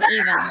 Don't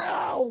even.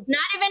 Not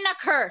even a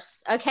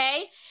curse,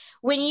 okay?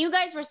 When you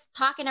guys were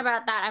talking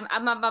about that,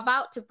 I'm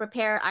about to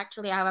prepare.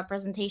 Actually, I have a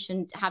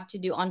presentation have to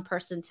do on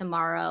person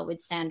tomorrow with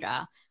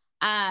Sandra.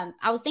 I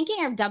was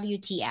thinking of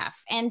WTF,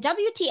 and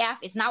WTF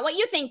is not what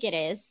you think it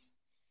is.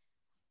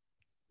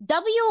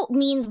 W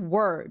means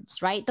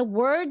words, right? The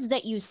words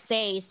that you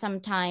say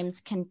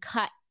sometimes can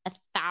cut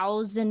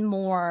 1,000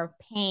 more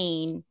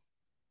pain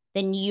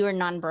than you're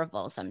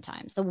nonverbal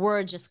sometimes. The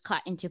words just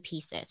cut into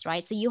pieces,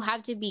 right? So you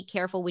have to be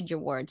careful with your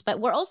words. But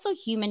we're also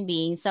human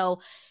beings.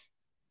 So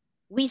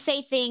we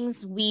say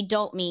things we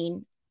don't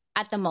mean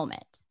at the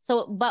moment.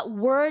 So, but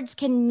words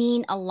can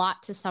mean a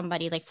lot to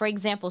somebody. Like, for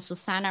example,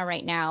 Susanna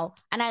right now.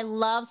 And I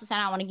love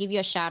Susanna. I want to give you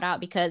a shout out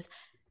because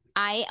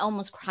I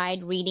almost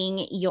cried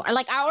reading your,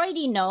 like, I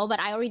already know,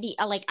 but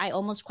I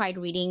almost cried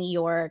reading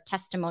your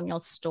testimonial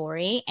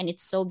story. And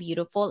it's so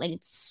beautiful and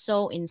it's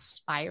so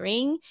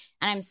inspiring.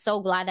 And I'm so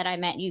glad that I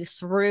met you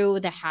through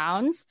the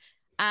Hounds,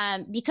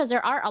 because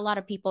there are a lot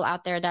of people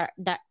out there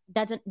that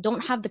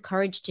don't have the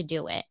courage to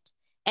do it.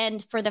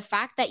 And for the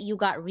fact that you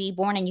got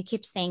reborn and you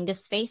keep saying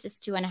this face is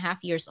 2.5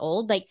 years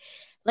old, like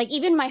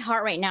even my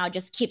heart right now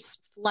just keeps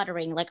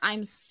fluttering. Like,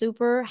 I'm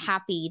super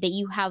happy that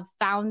you have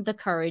found the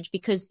courage,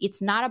 because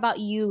it's not about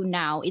you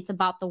now. It's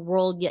about the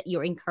world that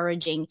you're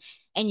encouraging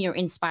and you're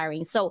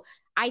inspiring. So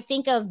I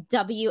think of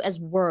W as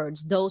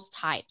words, those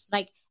types.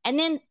 Like, and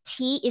then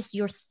T is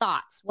your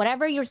thoughts,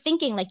 whatever you're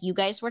thinking, like you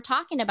guys were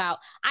talking about.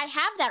 I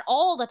have that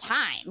all the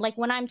time. Like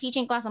when I'm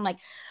teaching class, I'm like,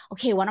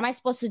 okay, what am I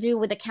supposed to do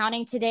with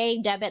accounting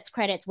today? Debits,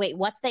 credits. Wait,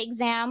 what's the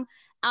exam?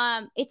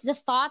 It's the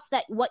thoughts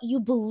that what you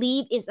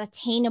believe is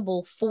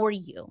attainable for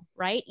you,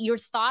 right? Your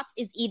thoughts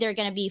is either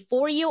going to be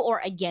for you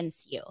or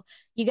against you.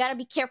 You got to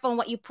be careful on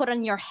what you put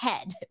on your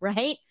head,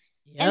 right?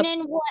 Yep. And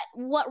then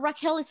what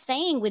Raquel is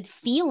saying with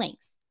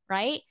feelings,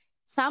 right?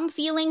 Some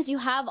feelings you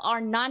have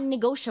are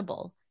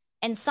non-negotiable.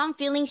 And some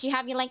feelings you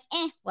have, you're like,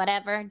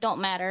 whatever, don't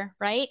matter,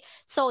 right?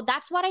 So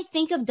that's what I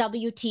think of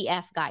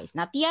WTF, guys.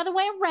 Not the other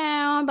way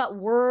around, but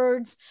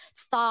words,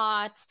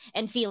 thoughts,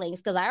 and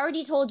feelings. Because I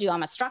already told you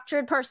I'm a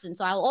structured person,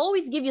 so I'll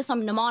always give you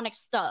some mnemonic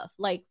stuff,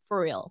 like for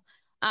real.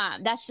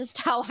 That's just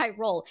how I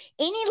roll.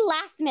 Any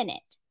last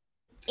minute,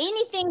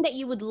 anything that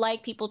you would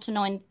like people to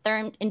know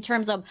in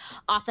terms of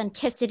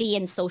authenticity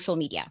and social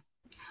media?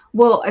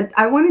 Well,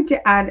 I wanted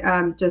to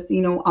add, just,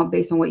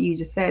 based on what you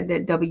just said,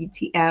 that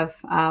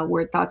WTF,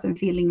 word, thoughts, and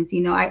feelings,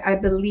 I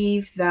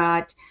believe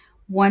that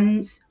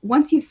once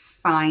you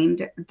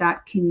find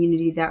that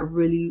community that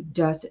really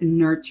does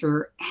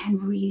nurture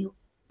and really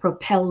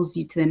propels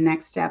you to the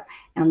next step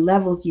and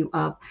levels you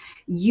up,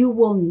 you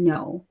will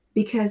know,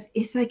 because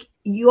it's like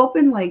you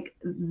open like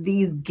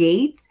these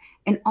gates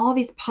and all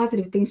these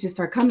positive things just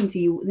start coming to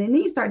you. And then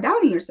you start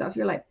doubting yourself.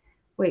 You're like,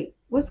 wait,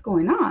 what's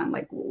going on?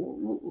 Like,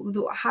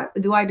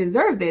 do I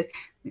deserve this?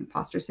 The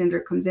imposter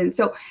syndrome comes in.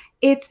 So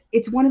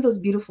it's one of those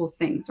beautiful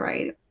things,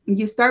 right?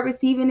 You start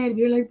receiving it,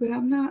 you're like, but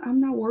I'm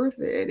not worth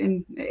it.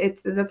 And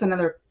that's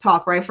another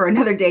talk, right, for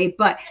another day.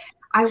 But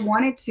I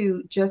wanted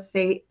to just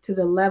say, to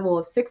the level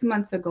of 6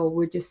 months ago,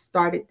 we just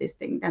started this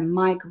thing, and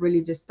Mike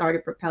really just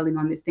started propelling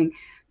on this thing,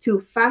 to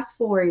fast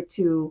forward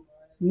to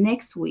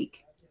next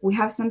week. We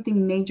have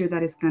something major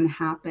that is going to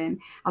happen.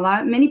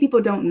 Many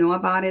people don't know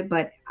about it,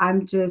 but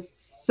I'm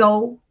just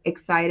so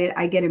excited.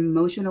 I get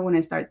emotional when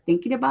I start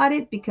thinking about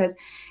it, because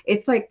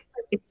it's like,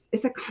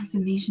 it's a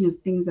consummation of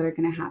things that are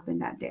going to happen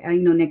that day.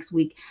 Next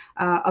week,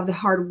 of the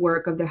hard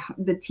work, of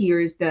the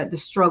tears, the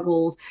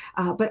struggles,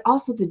 but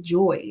also the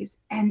joys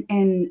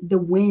and the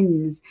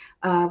wins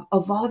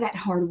of all that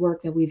hard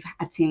work that we've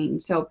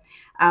attained. So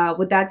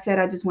with that said,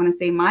 I just want to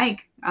say,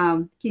 Mike,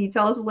 can you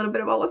tell us a little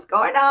bit about what's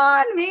going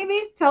on? Maybe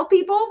tell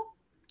people,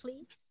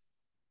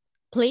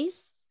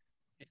 please.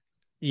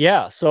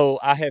 Yeah, so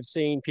I have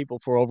seen people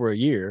for over a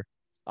year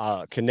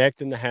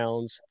connect in the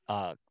hounds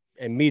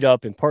and meet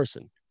up in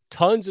person.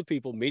 Tons of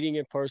people meeting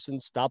in person,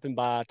 stopping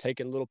by,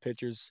 taking little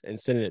pictures and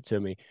sending it to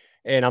me.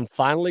 And I'm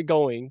finally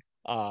going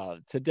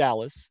to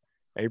Dallas,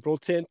 April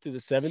 10th to the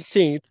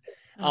 17th,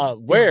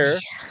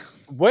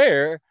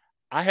 where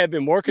I have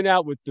been working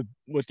out with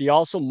the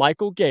awesome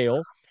Michael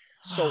Gale.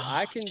 So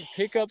I can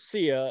pick up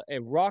Sia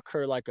and rock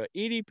her like a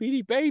itty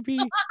bitty baby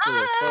for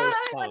the first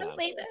time.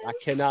 I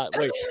cannot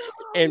wait.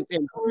 And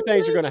two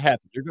things are going to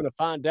happen. You're going to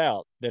find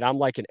out that I'm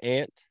like an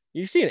ant.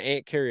 You see an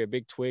ant carry a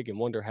big twig and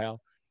wonder how?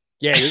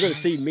 Yeah, you're going to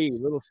see me,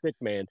 little stick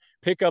man,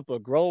 pick up a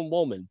grown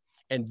woman,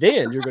 and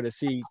then you're going to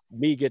see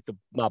me get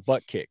my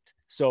butt kicked.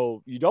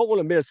 So you don't want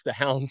to miss the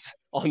hounds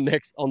on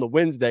the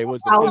Wednesday. I'll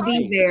 15th.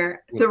 Be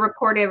there to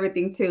record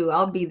everything too.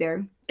 I'll be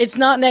there. It's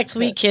not next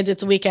week, kids.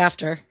 It's a week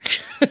after.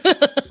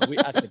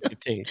 I said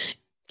 15th.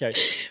 Okay.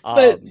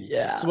 But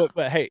yeah. So,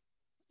 but hey,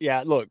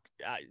 yeah. Look,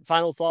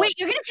 final thoughts. Wait,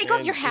 you're gonna take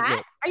off your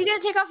hat? Are you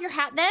gonna take off your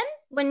hat then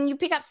when you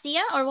pick up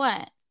Sia, or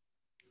what?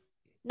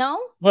 No.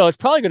 Well, it's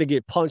probably gonna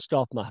get punched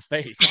off my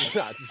face.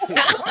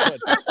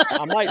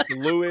 I might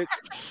glue it.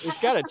 It's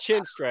got a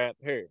chin strap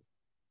here.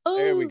 Oh.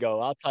 There we go.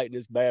 I'll tighten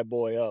this bad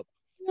boy up.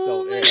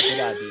 So good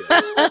idea.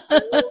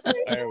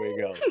 There we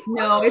go.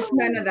 No, it's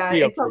none of that.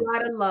 It's a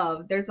lot of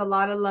love. There's a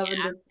lot of love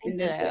in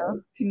this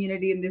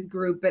community, in this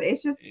group, but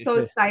it's just so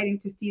exciting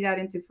to see that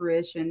into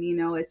fruition. You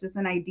know, it's just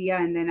an idea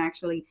and then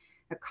actually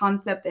a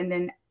concept, and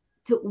then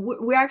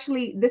we're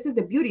actually, this is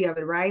the beauty of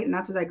it, right?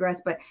 Not to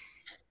digress, but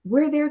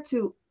we're there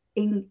to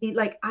in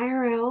like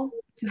IRL,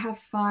 to have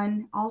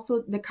fun,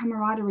 also the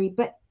camaraderie,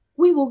 but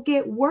we will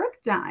get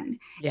work done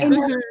in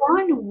a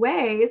fun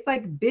way. It's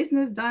like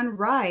business done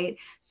right.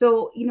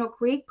 So, you know,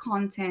 create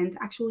content,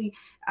 actually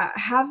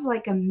have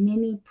like a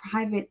mini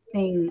private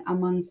thing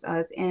amongst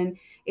us. And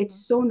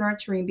it's so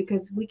nurturing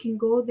because we can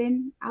go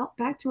then out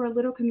back to our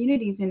little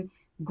communities and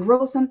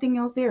grow something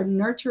else there,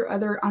 nurture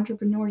other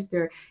entrepreneurs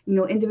there, you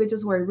know,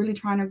 individuals who are really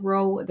trying to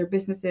grow their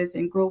businesses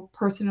and grow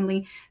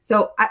personally.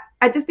 So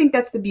I just think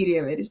that's the beauty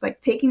of it. It's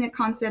like taking a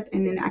concept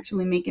and then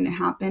actually making it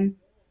happen,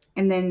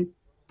 and then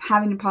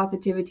having the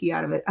positivity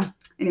out of it.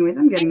 Anyways,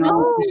 I'm getting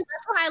on.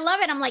 That's why I love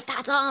it. I'm like,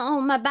 that's all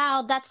I'm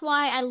about. That's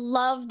why I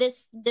love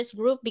this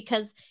group,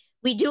 because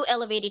we do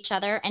elevate each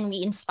other and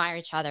we inspire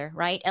each other,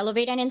 right?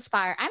 Elevate and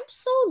inspire. I'm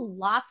so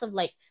lots of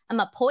like, I'm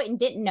a poet and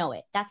didn't know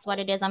it. That's what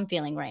it is I'm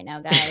feeling right now,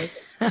 guys.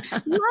 Love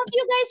you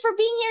guys for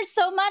being here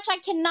so much. I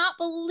cannot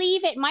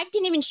believe it. Mike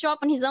didn't even show up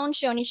on his own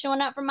show and he's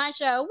showing up for my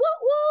show. Woo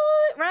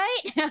woo, right?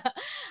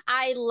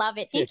 I love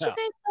it. Thank you guys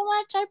so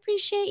much. I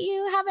appreciate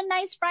you. Have a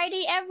nice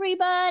Friday,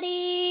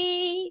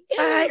 everybody.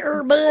 Bye,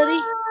 everybody.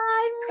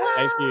 Bye.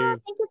 Thank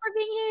you. Thank you for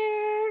being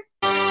here.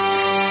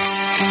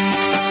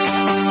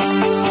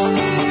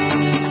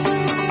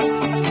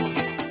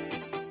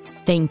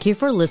 Thank you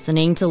for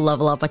listening to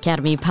Level Up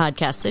Academy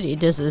Podcast City.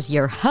 This is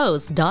your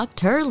host,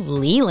 Dr.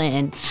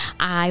 Leland.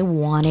 I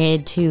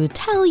wanted to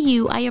tell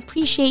you I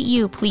appreciate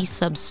you. Please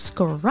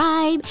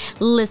subscribe.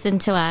 Listen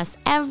to us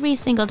every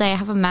single day. I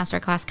have a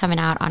masterclass coming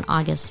out on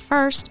August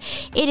 1st.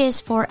 It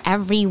is for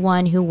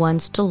everyone who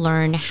wants to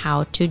learn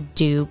how to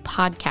do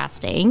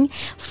podcasting.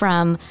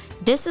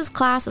 This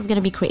class is going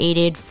to be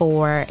created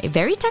for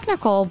very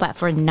technical, but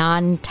for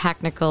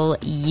non-technical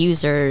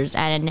users.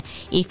 And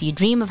if you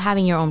dream of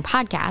having your own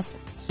podcast,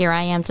 here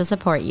I am to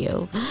support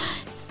you.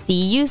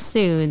 See you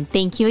soon.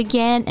 Thank you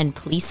again, and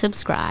please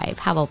subscribe.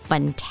 Have a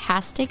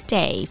fantastic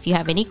day. If you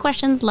have any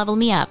questions, level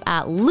me up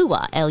at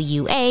Lua,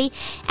 L-U-A,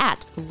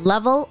 at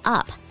Level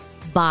Up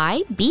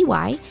by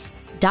B-Y,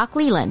 Doc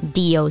Leland,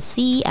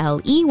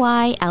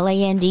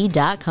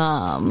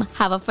 DocLeyland.com.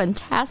 Have a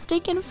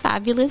fantastic and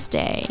fabulous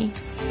day.